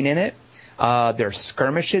campaign in it. There are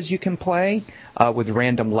skirmishes you can play with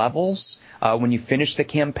random levels. When you finish the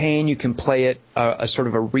campaign, you can play it a sort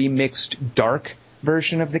of a remixed dark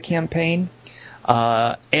version of the campaign.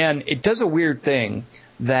 And it does a weird thing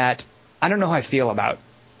that I don't know how I feel about.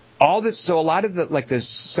 All this, so a lot of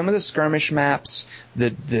some of the skirmish maps,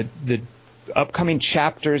 the upcoming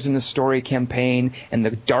chapters in the story campaign, and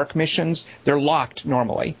the dark missions, they're locked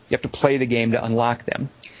normally. You have to play the game to unlock them.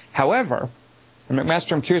 However,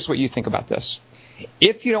 McMaster, I'm curious what you think about this.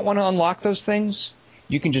 If you don't want to unlock those things,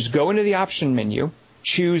 you can just go into the option menu,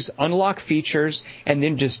 choose unlock features, and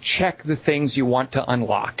then just check the things you want to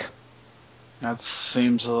unlock. That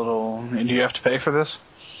seems a little... Do you have to pay for this?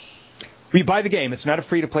 You buy the game. It's not a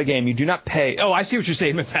free-to-play game. You do not pay. Oh, I see what you're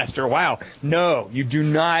saying, McMaster. Wow. No, you do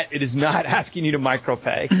not. It is not asking you to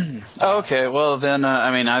micropay. Okay, well then,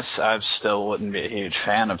 I still wouldn't be a huge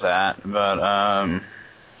fan of that, but...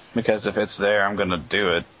 because if it's there, I'm going to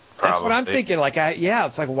do it. Probably. That's what I'm thinking.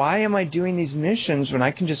 It's like, why am I doing these missions when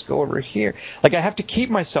I can just go over here? Like, I have to keep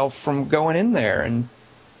myself from going in there. And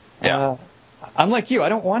I'm like you. I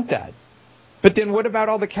don't want that. But then what about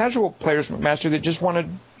all the casual players, McMaster, that just want to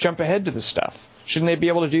jump ahead to the stuff? Shouldn't they be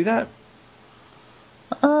able to do that?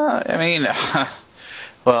 I mean,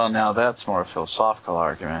 well, now that's more a philosophical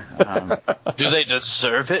argument. Do they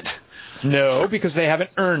deserve it? No, because they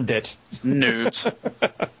haven't earned it. Noobs.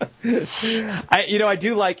 I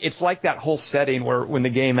do like, it's like that whole setting where when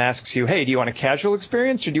the game asks you, hey, do you want a casual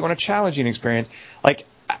experience or do you want a challenging experience? Like,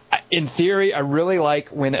 in theory, I really like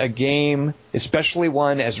when a game, especially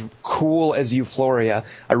one as cool as Euphoria,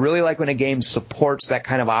 I really like when a game supports that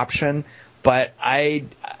kind of option, but I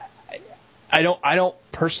don't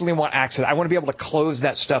personally want access. I want to be able to close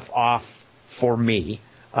that stuff off for me.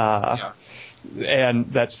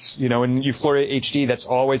 And that's, in Euphoria HD, that's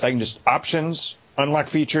always, I can just options, unlock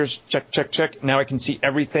features, check. Now I can see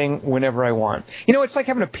everything whenever I want. It's like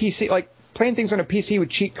having a PC, like playing things on a PC with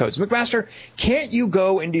cheat codes. McMaster, can't you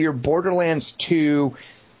go into your Borderlands 2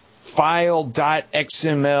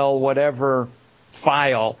 file.xml whatever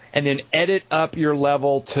file and then edit up your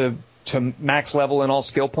level to max level and all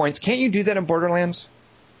skill points? Can't you do that in Borderlands?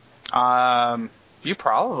 You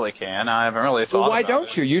probably can. I haven't really thought about it. Well, why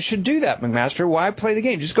don't you? You should do that, McMaster. Why play the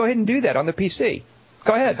game? Just go ahead and do that on the PC.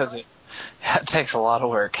 Go ahead. Because it takes a lot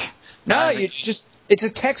of work. No, it's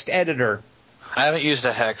a text editor. I haven't used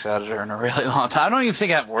a hex editor in a really long time. I don't even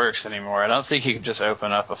think that works anymore. I don't think you can just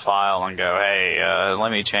open up a file and go, hey,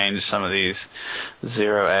 let me change some of these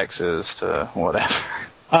 0x's to whatever.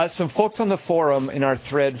 Some folks on the forum in our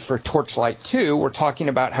thread for Torchlight 2 were talking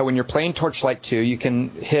about how when you're playing Torchlight 2, you can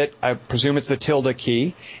hit, I presume it's the tilde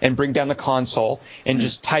key, and bring down the console and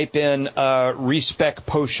just type in respec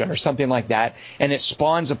potion or something like that, and it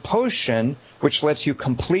spawns a potion which lets you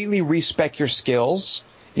completely respec your skills.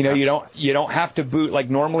 You don't have to boot, like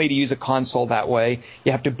normally to use a console that way,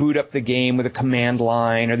 you have to boot up the game with a command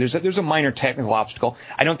line, or there's a minor technical obstacle.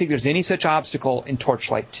 I don't think there's any such obstacle in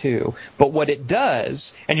Torchlight 2. But what it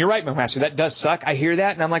does, and you're right, McMaster, that does suck. I hear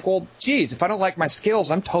that, and I'm like, well, geez, if I don't like my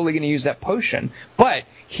skills, I'm totally going to use that potion. But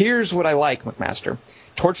here's what I like, McMaster.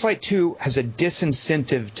 Torchlight 2 has a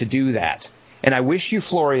disincentive to do that. And I wish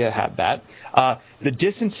Euphoria had that. The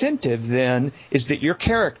disincentive, then, is that your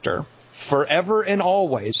character, forever and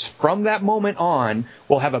always, from that moment on,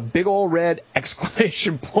 will have a big old red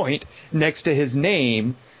exclamation point next to his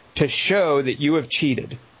name to show that you have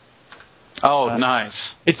cheated. Oh,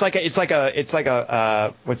 nice! It's like a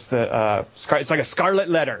scarlet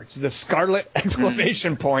letter. It's the scarlet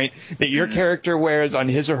exclamation point that your character wears on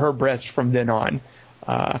his or her breast from then on.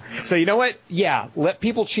 So you know what? Yeah, let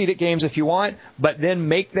people cheat at games if you want, but then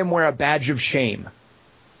make them wear a badge of shame.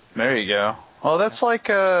 There you go. Well, that's like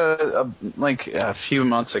a few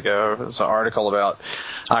months ago. There was an article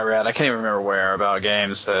I read. I can't even remember where, about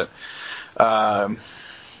games that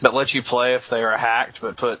let you play if they are hacked,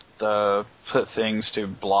 but put things to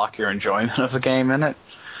block your enjoyment of the game in it.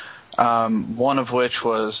 One of which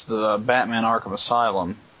was the Batman Arkham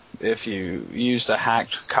Asylum. If you used a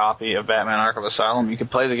hacked copy of Batman Arkham Asylum, you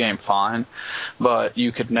could play the game fine, but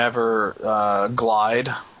you could never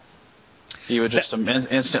glide. You would just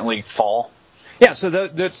instantly fall. Yeah, so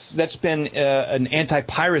that's been an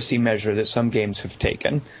anti-piracy measure that some games have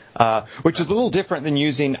taken, which is a little different than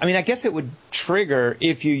using. I mean, I guess it would trigger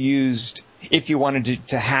if you wanted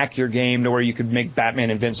to hack your game to where you could make Batman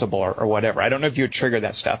invincible or whatever. I don't know if you would trigger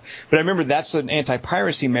that stuff, but I remember that's an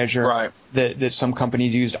anti-piracy measure, right, that some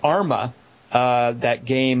companies used. Arma, that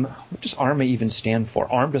game. What does Arma even stand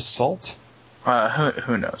for? Armed Assault?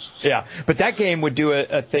 Who knows? Yeah, but that game would do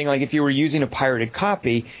a thing like if you were using a pirated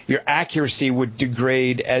copy, your accuracy would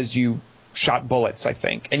degrade as you shot bullets, I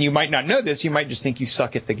think. And you might not know this. You might just think you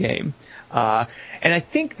suck at the game. And I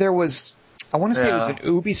think there was, I want to say it was an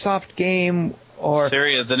Ubisoft game or...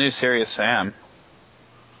 the new Serious Sam.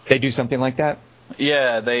 They do something like that?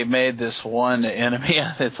 Yeah, they made this one enemy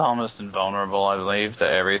that's almost invulnerable, I believe, to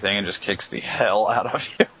everything and just kicks the hell out of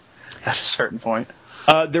you at a certain point.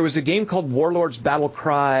 There was a game called Warlords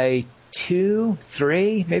Battlecry 2,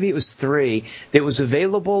 3, maybe it was 3, that was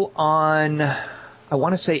available on, I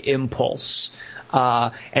want to say, Impulse.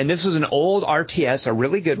 And this was an old RTS, a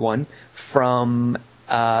really good one, from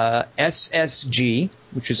SSG,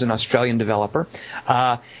 which is an Australian developer.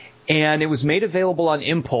 And it was made available on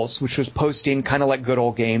Impulse, which was posting kind of like Good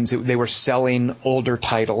Old Games. They were selling older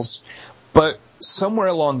titles. But somewhere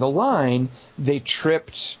along the line, they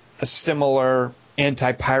tripped a similar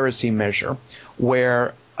anti-piracy measure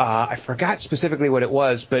where I forgot specifically what it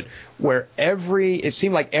was, but where it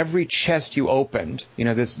seemed like every chest you opened,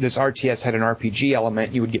 this RTS had an RPG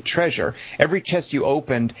element, you would get treasure. Every chest you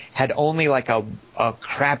opened had only like a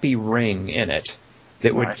crappy ring in it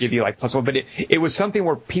that would give you like +1. But it was something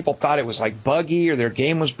where people thought it was like buggy or their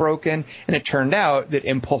game was broken, and it turned out that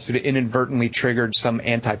Impulse had inadvertently triggered some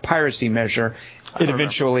anti-piracy measure. It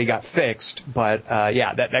eventually got fixed, but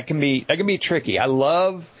that can be tricky. I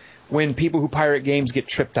love when people who pirate games get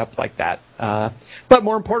tripped up like that. But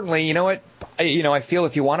more importantly, you know what? I feel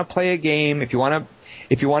if you want to play a game, if you want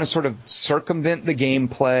to sort of circumvent the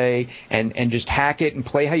gameplay and just hack it and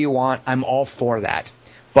play how you want, I'm all for that.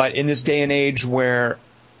 But in this day and age where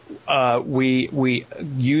we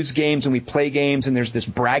use games and we play games and there's this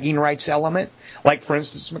bragging rights element, like for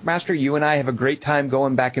instance, McMaster, you and I have a great time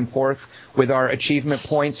going back and forth with our achievement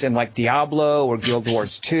points in like Diablo or Guild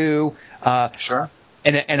Wars 2. Sure.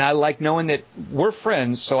 And I like knowing that we're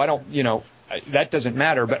friends, so I don't, that doesn't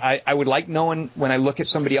matter. But I would like knowing when I look at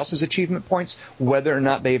somebody else's achievement points, whether or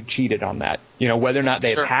not they've cheated on that, whether or not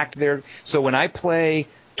they've hacked their. So when I play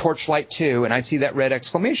Torchlight 2 and I see that red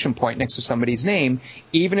exclamation point next to somebody's name,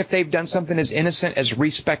 even if they've done something as innocent as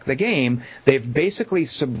respec the game, they've basically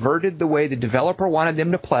subverted the way the developer wanted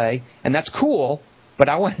them to play, and that's cool, but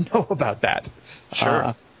I want to know about that.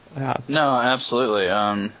 Sure. No, absolutely.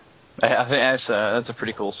 I think actually that's a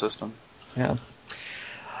pretty cool system. Yeah.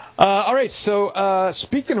 All right, so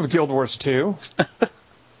speaking of Guild Wars 2,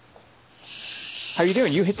 how you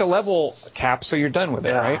doing? You hit the level cap, so you're done with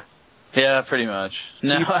it, right? Yeah, pretty much.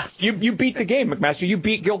 So you beat the game, McMaster. You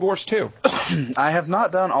beat Guild Wars 2. I have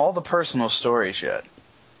not done all the personal stories yet,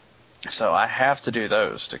 so I have to do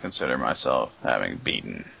those to consider myself having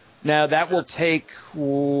beaten. Now, that will take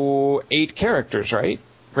 8 characters, right?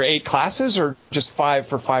 For 8 classes, or just 5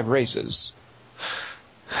 for 5 races?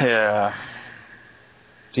 Yeah.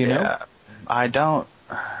 Do you know? I don't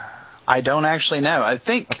actually know. I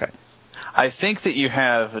think that you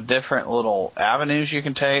have different little avenues you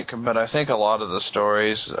can take, but I think a lot of the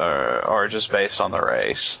stories are just based on the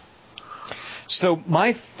race. So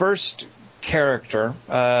my first character,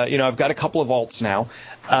 I've got a couple of alts now.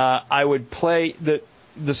 I would play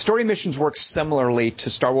the story missions work similarly to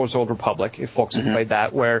Star Wars Old Republic, if folks have played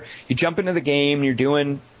that, where you jump into the game, you're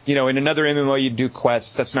doing, in another MMO you do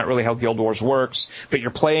quests. That's not really how Guild Wars works, but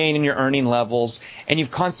you're playing and you're earning levels, and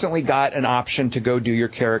you've constantly got an option to go do your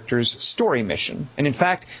character's story mission. And in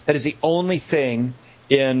fact, that is the only thing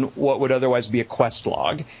in what would otherwise be a quest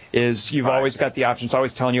log, is you've always got the option. It's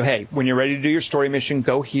always telling you, hey, when you're ready to do your story mission,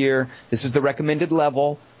 go here. This is the recommended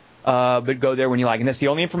level. But go there when you like. And that's the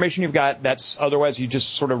only information you've got. Otherwise you just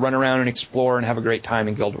sort of run around and explore and have a great time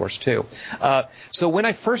in Guild Wars 2. So when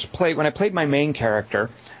I played my main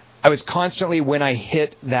character, I was constantly, when I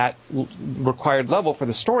hit that required level for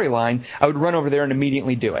the storyline, I would run over there and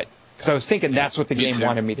immediately do it. Because I was thinking that's what the game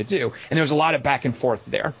wanted me to do. And there was a lot of back and forth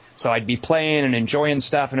there. So I'd be playing and enjoying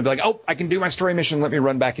stuff, and I'd be like, oh, I can do my story mission, let me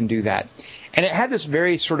run back and do that. And it had this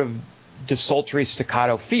very sort of desultory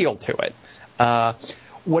staccato feel to it.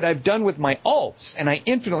 What I've done with my alts, and I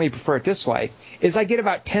infinitely prefer it this way, is I get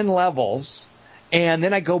about 10 levels, and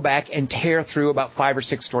then I go back and tear through about 5 or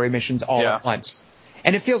 6 story missions all at once.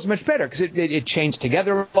 And it feels much better because it chains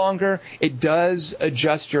together longer. It does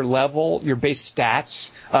adjust your level, your base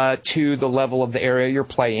stats, to the level of the area you're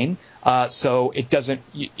playing. So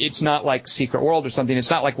it's not like Secret World or something.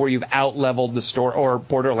 It's not like where you've out-leveled the story, or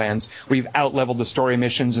Borderlands, where you've out-leveled the story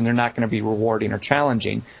missions and they're not going to be rewarding or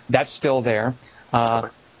challenging. That's still there.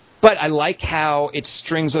 But I like how it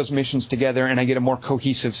strings those missions together, and I get a more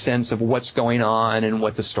cohesive sense of what's going on and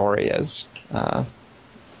what the story is.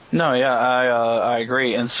 No, yeah, I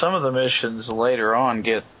agree. And some of the missions later on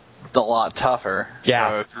get a lot tougher.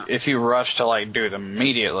 Yeah. So if you rush to do them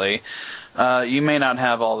immediately, you may not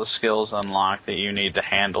have all the skills unlocked that you need to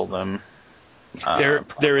handle them.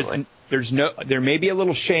 There may be a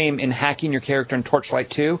little shame in hacking your character in Torchlight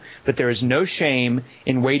 2, but there is no shame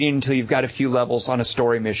in waiting until you've got a few levels on a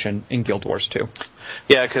story mission in Guild Wars 2.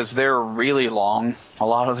 Yeah, because they're really long a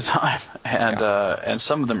lot of the time, and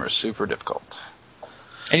some of them are super difficult.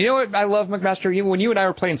 And you know what I love, McMaster? When you and I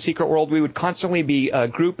were playing Secret World, we would constantly be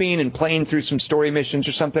grouping and playing through some story missions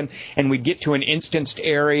or something, and we'd get to an instanced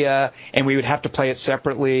area, and we would have to play it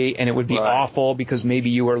separately, and it would be awful because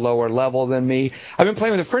maybe you were lower level than me. I've been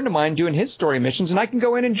playing with a friend of mine doing his story missions, and I can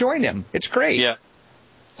go in and join him. It's great. Yeah.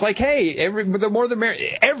 It's like, hey, the more the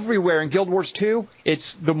merrier. Everywhere in Guild Wars 2,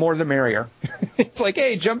 it's the more the merrier. It's like,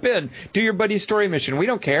 hey, jump in, do your buddy's story mission. We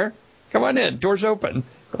don't care. Come on in. Doors open.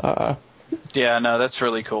 Yeah, no, that's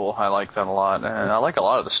really cool. I like that a lot. And I like a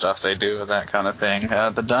lot of the stuff they do with that kind of thing.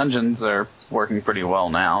 The dungeons are working pretty well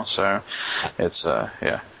now, so it's,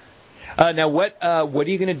 yeah. Now, what are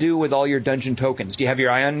you going to do with all your dungeon tokens? Do you have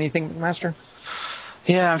your eye on anything, Master?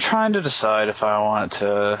 Yeah, I'm trying to decide if I want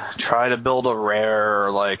to try to build a rare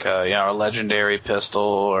or like a legendary pistol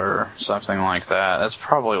or something like that. That's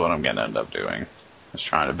probably what I'm going to end up doing. Just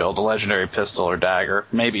trying to build a legendary pistol or dagger,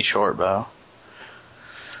 maybe short bow.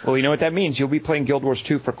 Well, you know what that means. You'll be playing Guild Wars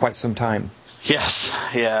 2 for quite some time. Yes,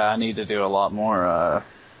 yeah, I need to do a lot more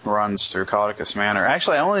runs through Caudicus Manor.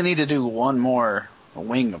 Actually, I only need to do one more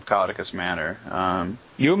wing of Caudicus Manor.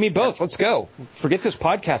 You and me both. Let's go. Forget this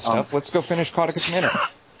podcast stuff. Let's go finish Caudicus Manor.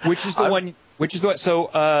 Which is the one?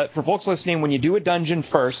 So, for folks listening, when you do a dungeon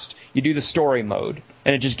first, you do the story mode,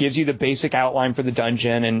 and it just gives you the basic outline for the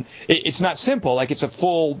dungeon. And it's not simple; like it's a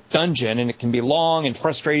full dungeon, and it can be long and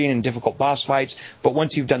frustrating and difficult boss fights. But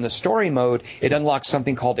once you've done the story mode, it unlocks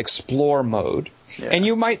something called Explore mode. Yeah. And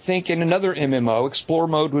you might think in another MMO, Explore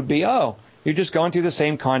mode would be, you're just going through the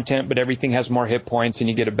same content, but everything has more hit points, and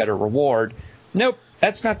you get a better reward. Nope,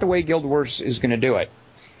 that's not the way Guild Wars is going to do it.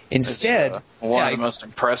 Instead, it's one of the most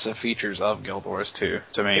impressive features of Guild Wars 2,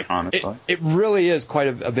 to me, honestly. It really is quite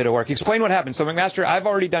a bit of work. Explain what happens. So, McMaster, I've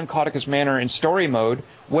already done Caudicus Manor in story mode.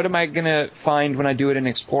 What am I going to find when I do it in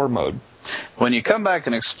Explore mode? When you come back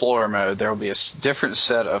in Explorer mode, there will be a different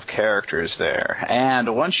set of characters there.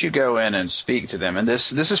 And once you go in and speak to them, and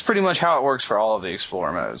this is pretty much how it works for all of the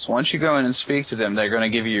Explorer modes. Once you go in and speak to them, they're going to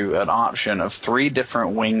give you an option of 3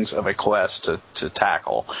 different wings of a quest to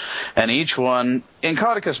tackle. And each one, in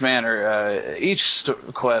Caudicus Manor, each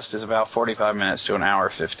quest is about 45 minutes to an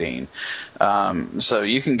hour 15. So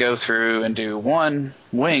you can go through and do one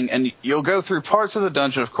wing, and you'll go through parts of the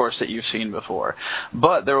dungeon, of course, that you've seen before.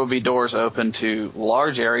 But there will be doors open to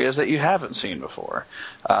large areas that you haven't seen before.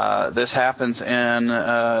 This happens in,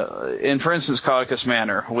 for instance, Caudicus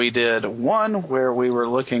Manor. We did one where we were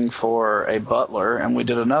looking for a butler, and we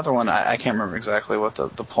did another one. I can't remember exactly what the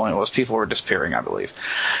point was. People were disappearing, I believe.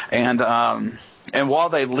 And while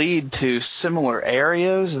they lead to similar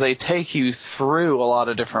areas, they take you through a lot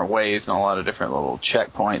of different ways and a lot of different little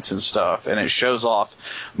checkpoints and stuff. And it shows off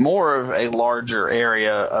more of a larger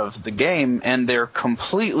area of the game, and they're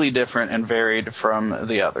completely different and varied from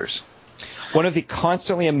the others. One of the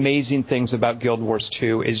constantly amazing things about Guild Wars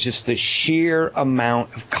 2 is just the sheer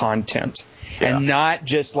amount of content. Yeah. And not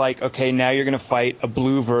just like, okay, now you're going to fight a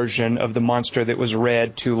blue version of the monster that was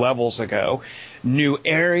red 2 levels ago. New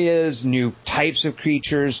areas, new types of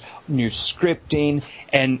creatures, new scripting,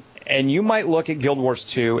 and you might look at Guild Wars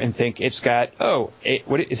 2 and think it's got,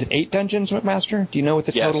 is it 8 dungeons, McMaster? Do you know what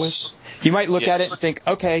the total is? You might look at it and think,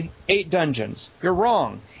 okay, 8 dungeons. You're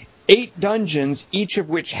wrong. 8 dungeons, each of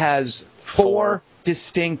which has 4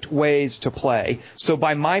 distinct ways to play. So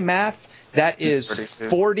by my math, that is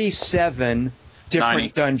 47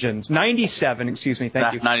 different dungeons. 97, excuse me,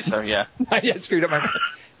 thank you. 97, yeah. I screwed up my math.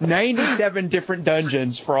 97 different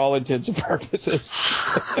dungeons for all intents and purposes.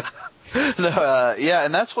 Yeah,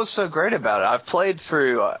 and that's what's so great about it. I've played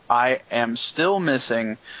through, I am still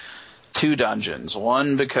missing 2 dungeons.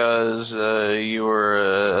 One because you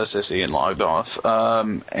were a sissy and logged off,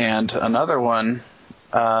 and another one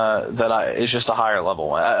that is just a higher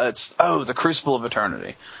level. It's the Crucible of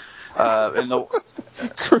Eternity.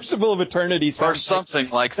 Crucible of Eternity sounds or something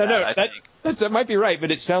like that. I think that might be right,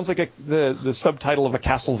 but it sounds like the subtitle of a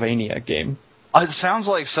Castlevania game. It sounds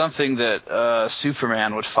like something that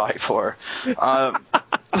Superman would fight for.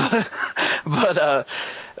 But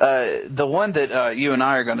the one that you and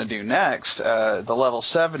I are going to do next, the level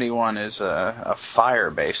 71, is a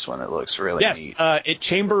fire-based one that looks really neat. Yes,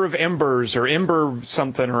 Chamber of Embers or Ember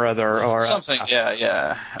something or other. Or something,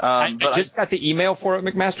 yeah. I just got the email for it,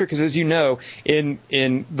 McMaster, because as you know,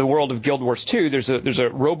 in the world of Guild Wars 2, there's a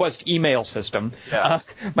robust email system.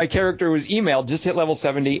 Yes. My character was emailed, just hit level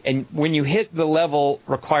 70, and when you hit the level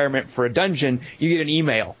requirement for a dungeon, you get an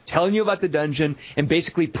email telling you about the dungeon and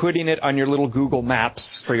basically putting it on your little Google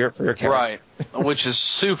Maps for your character. Right, which is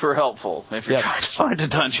super helpful if you're trying to find a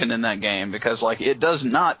dungeon in that game, because it does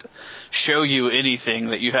not show you anything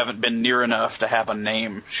that you haven't been near enough to have a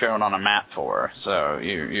name shown on a map for. So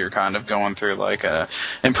you're kind of going through like a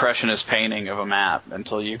impressionist painting of a map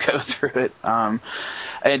until you go through it.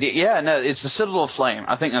 It's the Citadel of Flame.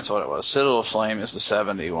 I think that's what it was. Citadel of Flame is the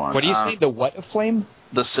 71. What do you say? The what of Flame?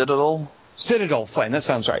 The Citadel. Citadel Flame. That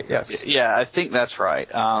sounds right. Yes. Yeah, I think that's right.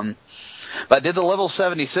 But I did the level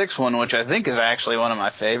 76 one, which I think is actually one of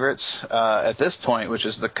my favorites at this point, which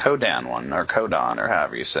is the Kodan one, or Kodan, or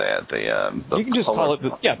however you say it. You can just call it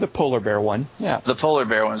the polar bear one. Yeah. The polar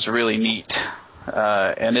bear one's really neat.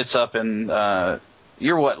 and it's up in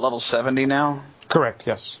you're what, level 70 now? Correct,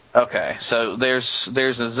 yes. Okay, so there's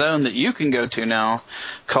a zone that you can go to now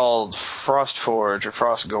called Frost Forge or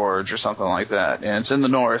Frost Gorge or something like that, and it's in the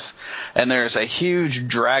north, and there's a huge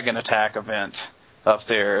dragon attack event up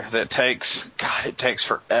there that takes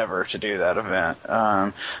forever to do that event,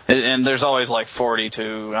 and there's always like 40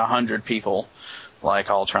 to 100 people like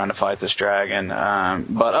all trying to fight this dragon,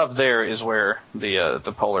 but up there is where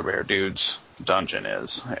the polar bear dude's dungeon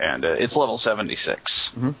is, and it's level 76.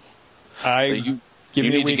 Mm-hmm. So give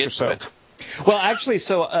me a week or so. Well, actually,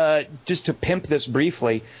 so just to pimp this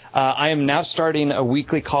briefly, I am now starting a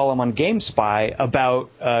weekly column on GameSpy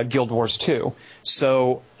about Guild Wars 2.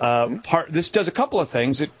 So this does a couple of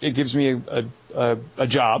things. It gives me a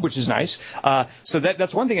job, which is nice. So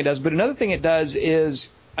that's one thing it does. But another thing it does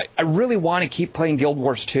is I really want to keep playing Guild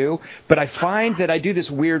Wars 2, but I find that I do this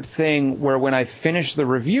weird thing where when I finish the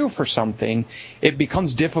review for something, it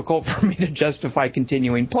becomes difficult for me to justify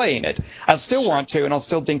continuing playing it. I'll still want to, and I'll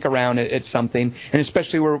still dink around at something, and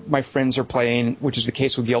especially where my friends are playing, which is the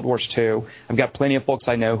case with Guild Wars 2. I've got plenty of folks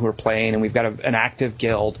I know who are playing, and we've got an active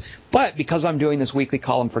guild. But because I'm doing this weekly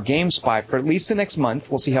column for GameSpy for at least the next month,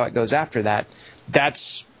 we'll see how it goes after that,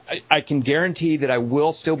 I can guarantee that I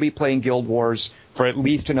will still be playing Guild Wars for at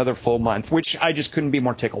least another full month, which I just couldn't be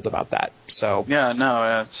more tickled about that. So yeah,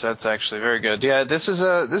 no, that's actually very good. Yeah, this is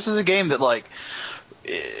a game that like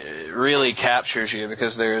it really captures you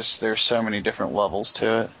because there's so many different levels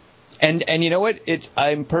to it. And you know what?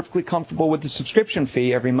 I'm perfectly comfortable with the subscription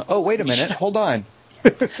fee every month. Oh, wait a minute, hold on.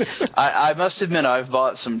 I must admit I've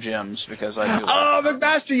bought some gems because I do. Oh,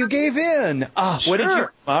 McMaster, you gave in. Sure. What did you?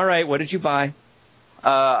 All right, what did you buy?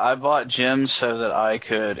 I bought gems so that I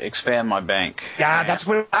could expand my bank. Yeah, that's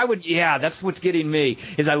what I would. Yeah, that's what's getting me.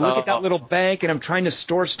 Is I look at that little bank and I'm trying to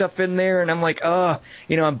store stuff in there, and I'm like, I'm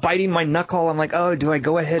biting my knuckle. I'm like, do I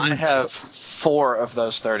go ahead? I have 4 of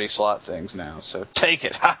those 30 slot things now, so take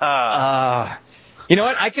it. Ha ha. You know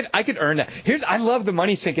what? I could earn that. I love the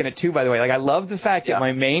money sink in it too. By the way, like I love the fact that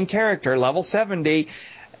my main character, level 70.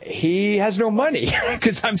 He has no money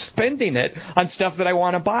because I'm spending it on stuff that I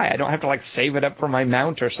want to buy. I don't have to like save it up for my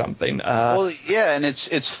mount or something. Well, yeah, and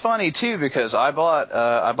it's funny too because I bought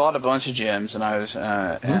a bunch of gems and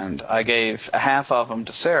and I gave half of them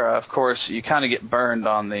to Sarah. Of course, you kind of get burned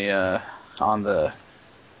on the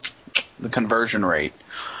conversion rate,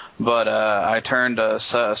 but I turned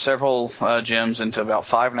several gems into about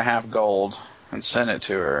 5.5 gold. And sent it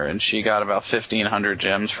to her, and she got about 1,500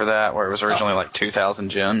 gems for that, where it was originally like 2,000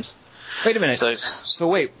 gems. Wait a minute. So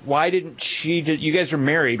wait, why didn't she? You guys are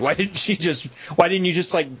married. Why didn't you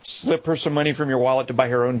just like slip her some money from your wallet to buy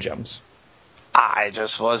her own gems? I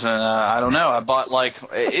just wasn't. I don't know. I bought like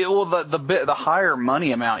the higher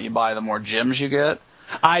money amount you buy, the more gems you get.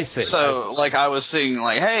 I see. So like I was seeing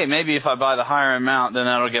like, hey, maybe if I buy the higher amount, then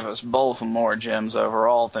that'll give us both more gems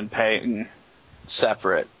overall than paying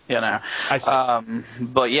separate. I see.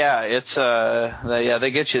 But yeah, it's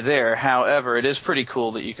they get you there. However, it is pretty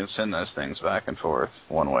cool that you can send those things back and forth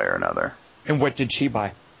one way or another. And what did she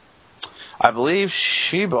buy? I believe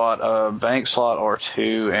she bought a bank slot or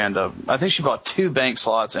 2, and I think she bought 2 bank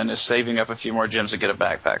slots and is saving up a few more gems to get a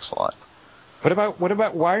backpack slot. What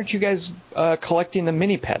about why aren't you guys collecting the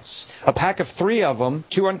mini pets? A pack of 3 of them,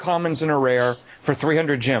 2 uncommons and a rare for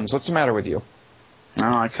 300 gems. What's the matter with you? No,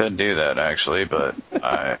 I could do that actually, but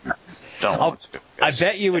I don't want to. I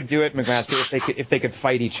bet you would do it, McMaster, if they could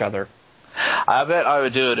fight each other. I bet I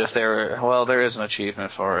would do it if there is an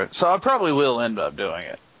achievement for it, so I probably will end up doing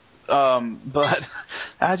it. But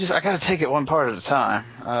I got to take it one part at a time.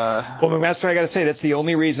 Well, McMaster, I got to say that's the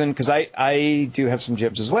only reason, because I do have some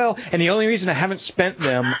gems as well, and the only reason I haven't spent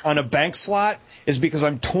them on a bank slot is because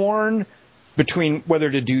I'm torn between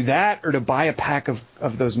whether to do that or to buy a pack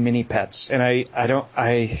of those mini pets, and I don't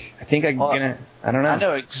know. I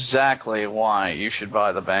know exactly why you should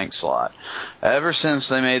buy the bank slot. Ever since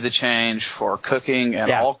they made the change for cooking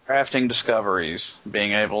and all crafting discoveries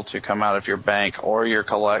being able to come out of your bank or your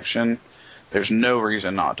collection, there's no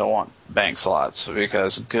reason not to want bank slots,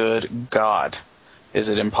 because good God, is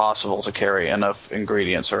it impossible to carry enough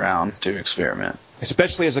ingredients around to experiment.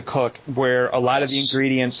 Especially as a cook, where a lot of the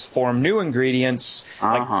ingredients form new ingredients,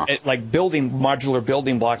 like modular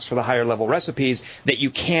building blocks for the higher level recipes that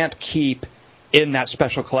you can't keep in that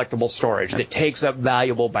special collectible storage. That takes up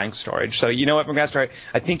valuable bank storage. So you know what, McMaster,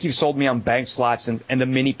 I think you've sold me on bank slots, and the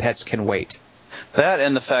mini pets can wait. That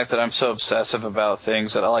and the fact that I'm so obsessive about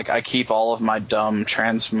things that I keep all of my dumb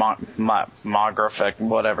transmogrific,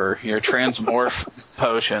 whatever, your transmorph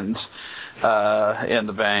potions in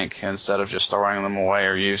the bank instead of just throwing them away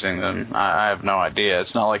or using them. I have no idea.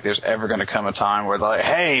 It's not like there's ever going to come a time where they're like,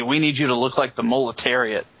 hey, we need you to look like the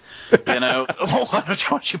Moletariat. Why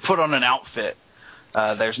don't you put on an outfit?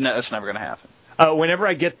 That's never going to happen. Whenever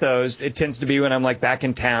I get those, it tends to be when I'm like back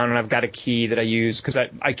in town and I've got a key that I use because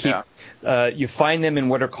I keep. Yeah. You find them in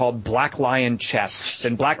what are called Black Lion chests,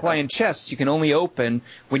 and Black Lion chests you can only open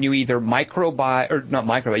when you either micro-buy or not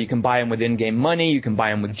micro-buy. You can buy them with in-game money. You can buy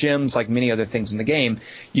them with gems, like many other things in the game.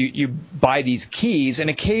 You buy these keys, and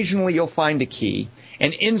occasionally you'll find a key,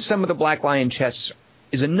 and in some of the Black Lion chests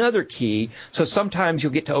is another key, so sometimes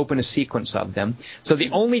you'll get to open a sequence of them. So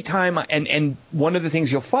the only time, and one of the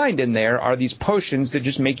things you'll find in there are these potions that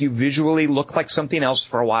just make you visually look like something else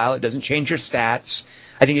for a while. It doesn't change your stats.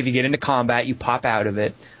 I think if you get into combat, you pop out of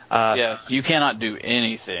it. You cannot do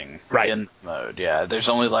anything in mode. Yeah, there's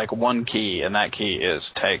only like one key, and that key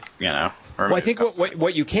is Well, I think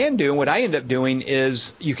what you can do, and what I end up doing,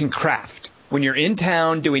 is you can craft. When you're in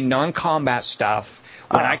town doing non-combat stuff,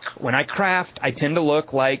 when I craft, I tend to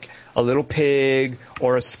look like a little pig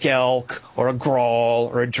or a skelk or a grawl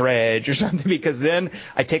or a dredge or something, because then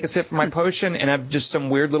I take a sip from my potion and I'm just some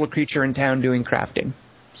weird little creature in town doing crafting.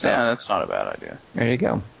 So, yeah, that's not a bad idea. There you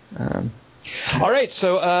go. All right,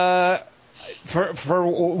 so for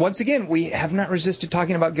once again, we have not resisted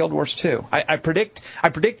talking about Guild Wars 2. I predict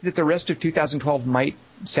that the rest of 2012 might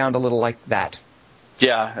sound a little like that.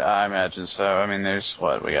 Yeah, I imagine so. I mean, there's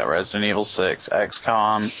we got Resident Evil 6,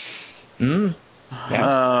 XCOM.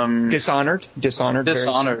 Yeah. Dishonored.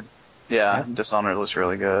 Yeah, Dishonored looks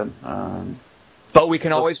really good. But we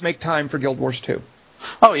can always make time for Guild Wars 2.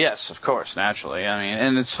 Oh, yes, of course, naturally. I mean,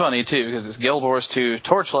 and it's funny, too, because it's Guild Wars 2,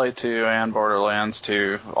 Torchlight 2, and Borderlands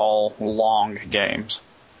 2, all long games.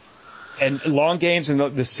 And long games and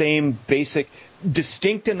the same basic,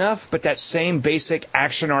 distinct enough, but that same basic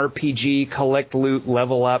action RPG, collect loot,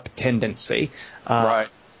 level up tendency. Right.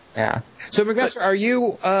 Yeah. So, McMaster,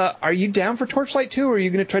 are you down for Torchlight 2, or are you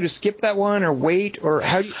going to try to skip that one, or wait, or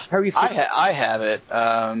how are you feeling? I have it,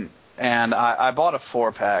 and I bought a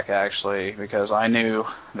 4-pack, actually, because I knew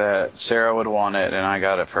that Sarah would want it, and I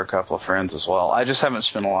got it for a couple of friends as well. I just haven't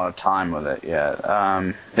spent a lot of time with it yet.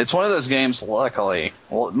 It's one of those games, luckily,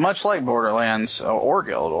 much like Borderlands or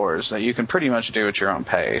Guild Wars, that you can pretty much do at your own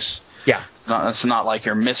pace. Yeah. It's not like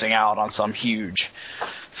you're missing out on some huge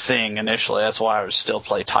thing initially. That's why I would still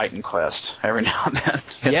play Titan Quest every now and then.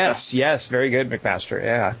 Yes, very good, McMaster.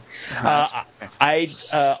 Yeah.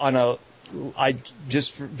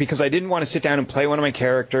 Because I didn't want to sit down and play one of my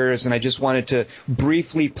characters, and I just wanted to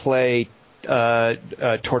briefly play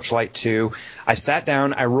Torchlight 2. I sat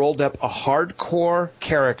down, I rolled up a hardcore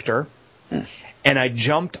character, and I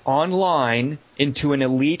jumped online into an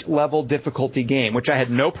elite level difficulty game, which I had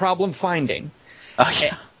no problem finding.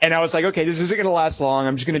 Okay. And I was like, okay, this isn't going to last long.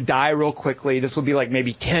 I'm just going to die real quickly. This will be like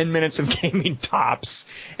maybe 10 minutes of gaming tops,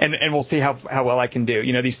 and we'll see how well I can do.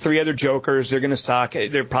 These 3 other jokers, they're going to suck.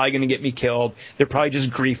 They're probably going to get me killed. They're probably just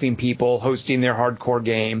griefing people, hosting their hardcore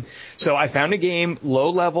game. So I found a game, low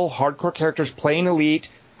level, hardcore characters playing elite.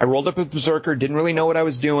 I rolled up a berserker, didn't really know what I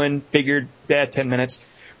was doing, figured, 10 minutes.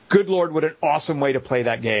 Good Lord, what an awesome way to play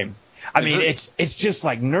that game. I mean, it's just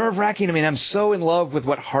like nerve-wracking. I mean, I'm so in love with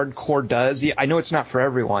what hardcore does. I know it's not for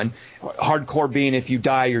everyone. Hardcore being if you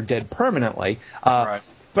die, you're dead permanently. Right.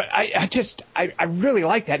 But I really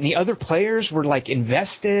like that. And the other players were like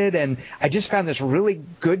invested, and I just found this really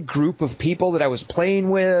good group of people that I was playing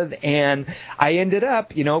with, and I ended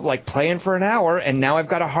up, like playing for an hour, and now I've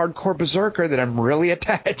got a hardcore berserker that I'm really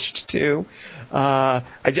attached to. I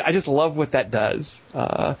just love what that does.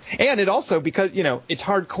 And it also, because, it's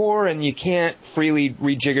hardcore and you can't freely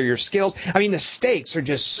rejigger your skills. I mean, the stakes are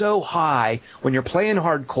just so high when you're playing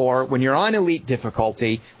hardcore, when you're on elite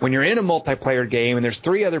difficulty, when you're in a multiplayer game and there's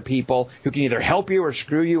 3 other people who can either help you or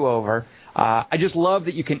screw you over. I just love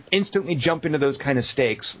that you can instantly jump into those kind of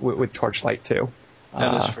stakes with Torchlight 2.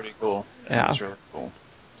 That is pretty cool. Yeah. That's really cool.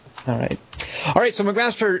 All right. So,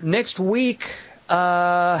 McMaster, next week,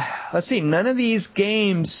 let's see, none of these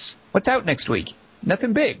games. What's out next week?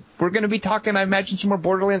 Nothing big. We're going to be talking, I imagine, some more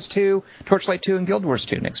Borderlands 2, Torchlight 2, and Guild Wars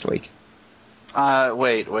 2 next week.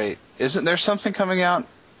 Wait. Isn't there something coming out?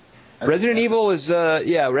 Resident Evil is,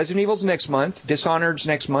 Resident Evil's next month. Dishonored's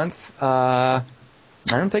next month. I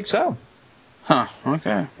don't think so. Huh,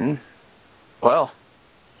 okay. Well.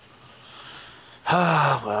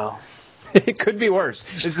 Well. It could be worse.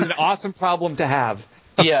 This is an awesome problem to have.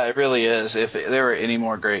 Yeah, it really is. If there were any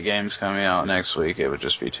more great games coming out next week, it would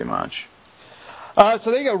just be too much.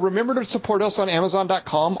 So there you go. Remember to support us on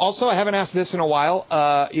Amazon.com. Also, I haven't asked this in a while.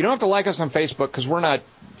 You don't have to like us on Facebook because we're not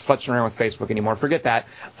futzing around with Facebook anymore. Forget that.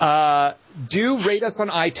 Do rate us on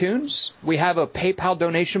iTunes. We have a PayPal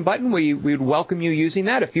donation button. We would welcome you using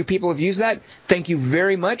that. A few people have used that. Thank you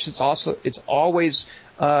very much. It's always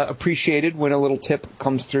appreciated when a little tip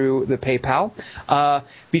comes through the PayPal.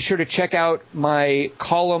 Be sure to check out my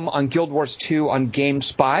column on Guild Wars 2 on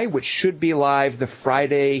GameSpy, which should be live the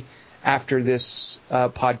Friday after this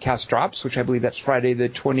podcast drops, which I believe that's Friday the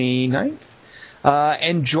 29th.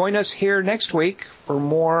 And join us here next week for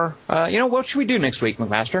more. What should we do next week,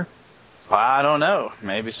 McMaster? I don't know.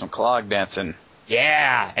 Maybe some clog dancing.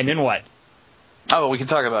 Yeah. And then what? Oh, well, we can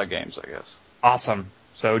talk about games, I guess. Awesome.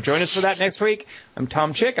 So join us for that next week. I'm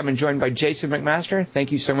Tom Chick. I'm joined by Jason McMaster.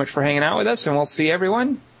 Thank you so much for hanging out with us, and we'll see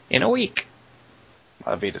everyone in a week.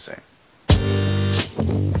 I'll be the same.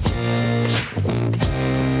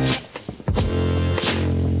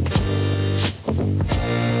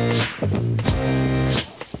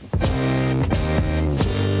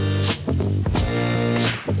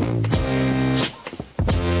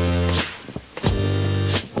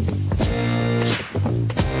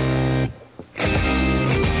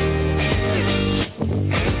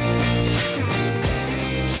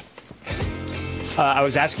 I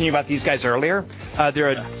was asking you about these guys earlier.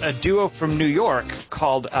 They're a duo from New York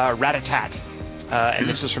called Rat-a-Tat. And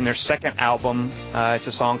this is from their second album. It's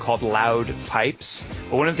a song called Loud Pipes.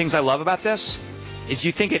 But one of the things I love about this is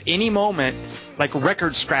you think at any moment, like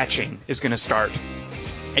record scratching is going to start.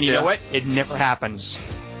 And you know what? It never happens.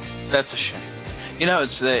 That's a shame.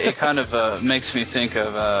 It kind of makes me think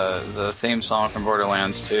of the theme song from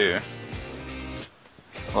Borderlands 2.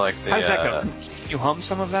 How does that go? Can you hum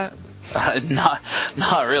some of that? Not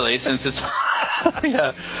really, since it's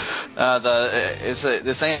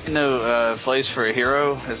this ain't no place for a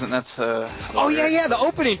hero, isn't that? The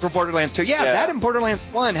opening for Borderlands 2. Yeah, that and Borderlands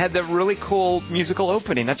 1 had the really cool musical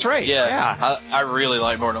opening. That's right. Yeah. I really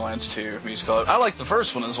like Borderlands 2 musical. I like the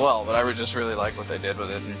first one as well, but I just really like what they did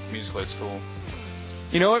with it, and musically it's cool.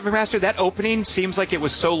 You know what, McMaster? That opening seems like it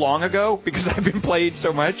was so long ago because I've been playing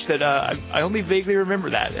so much that I only vaguely remember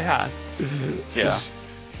that. Yeah. Yeah.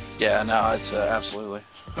 Yeah, no, it's absolutely.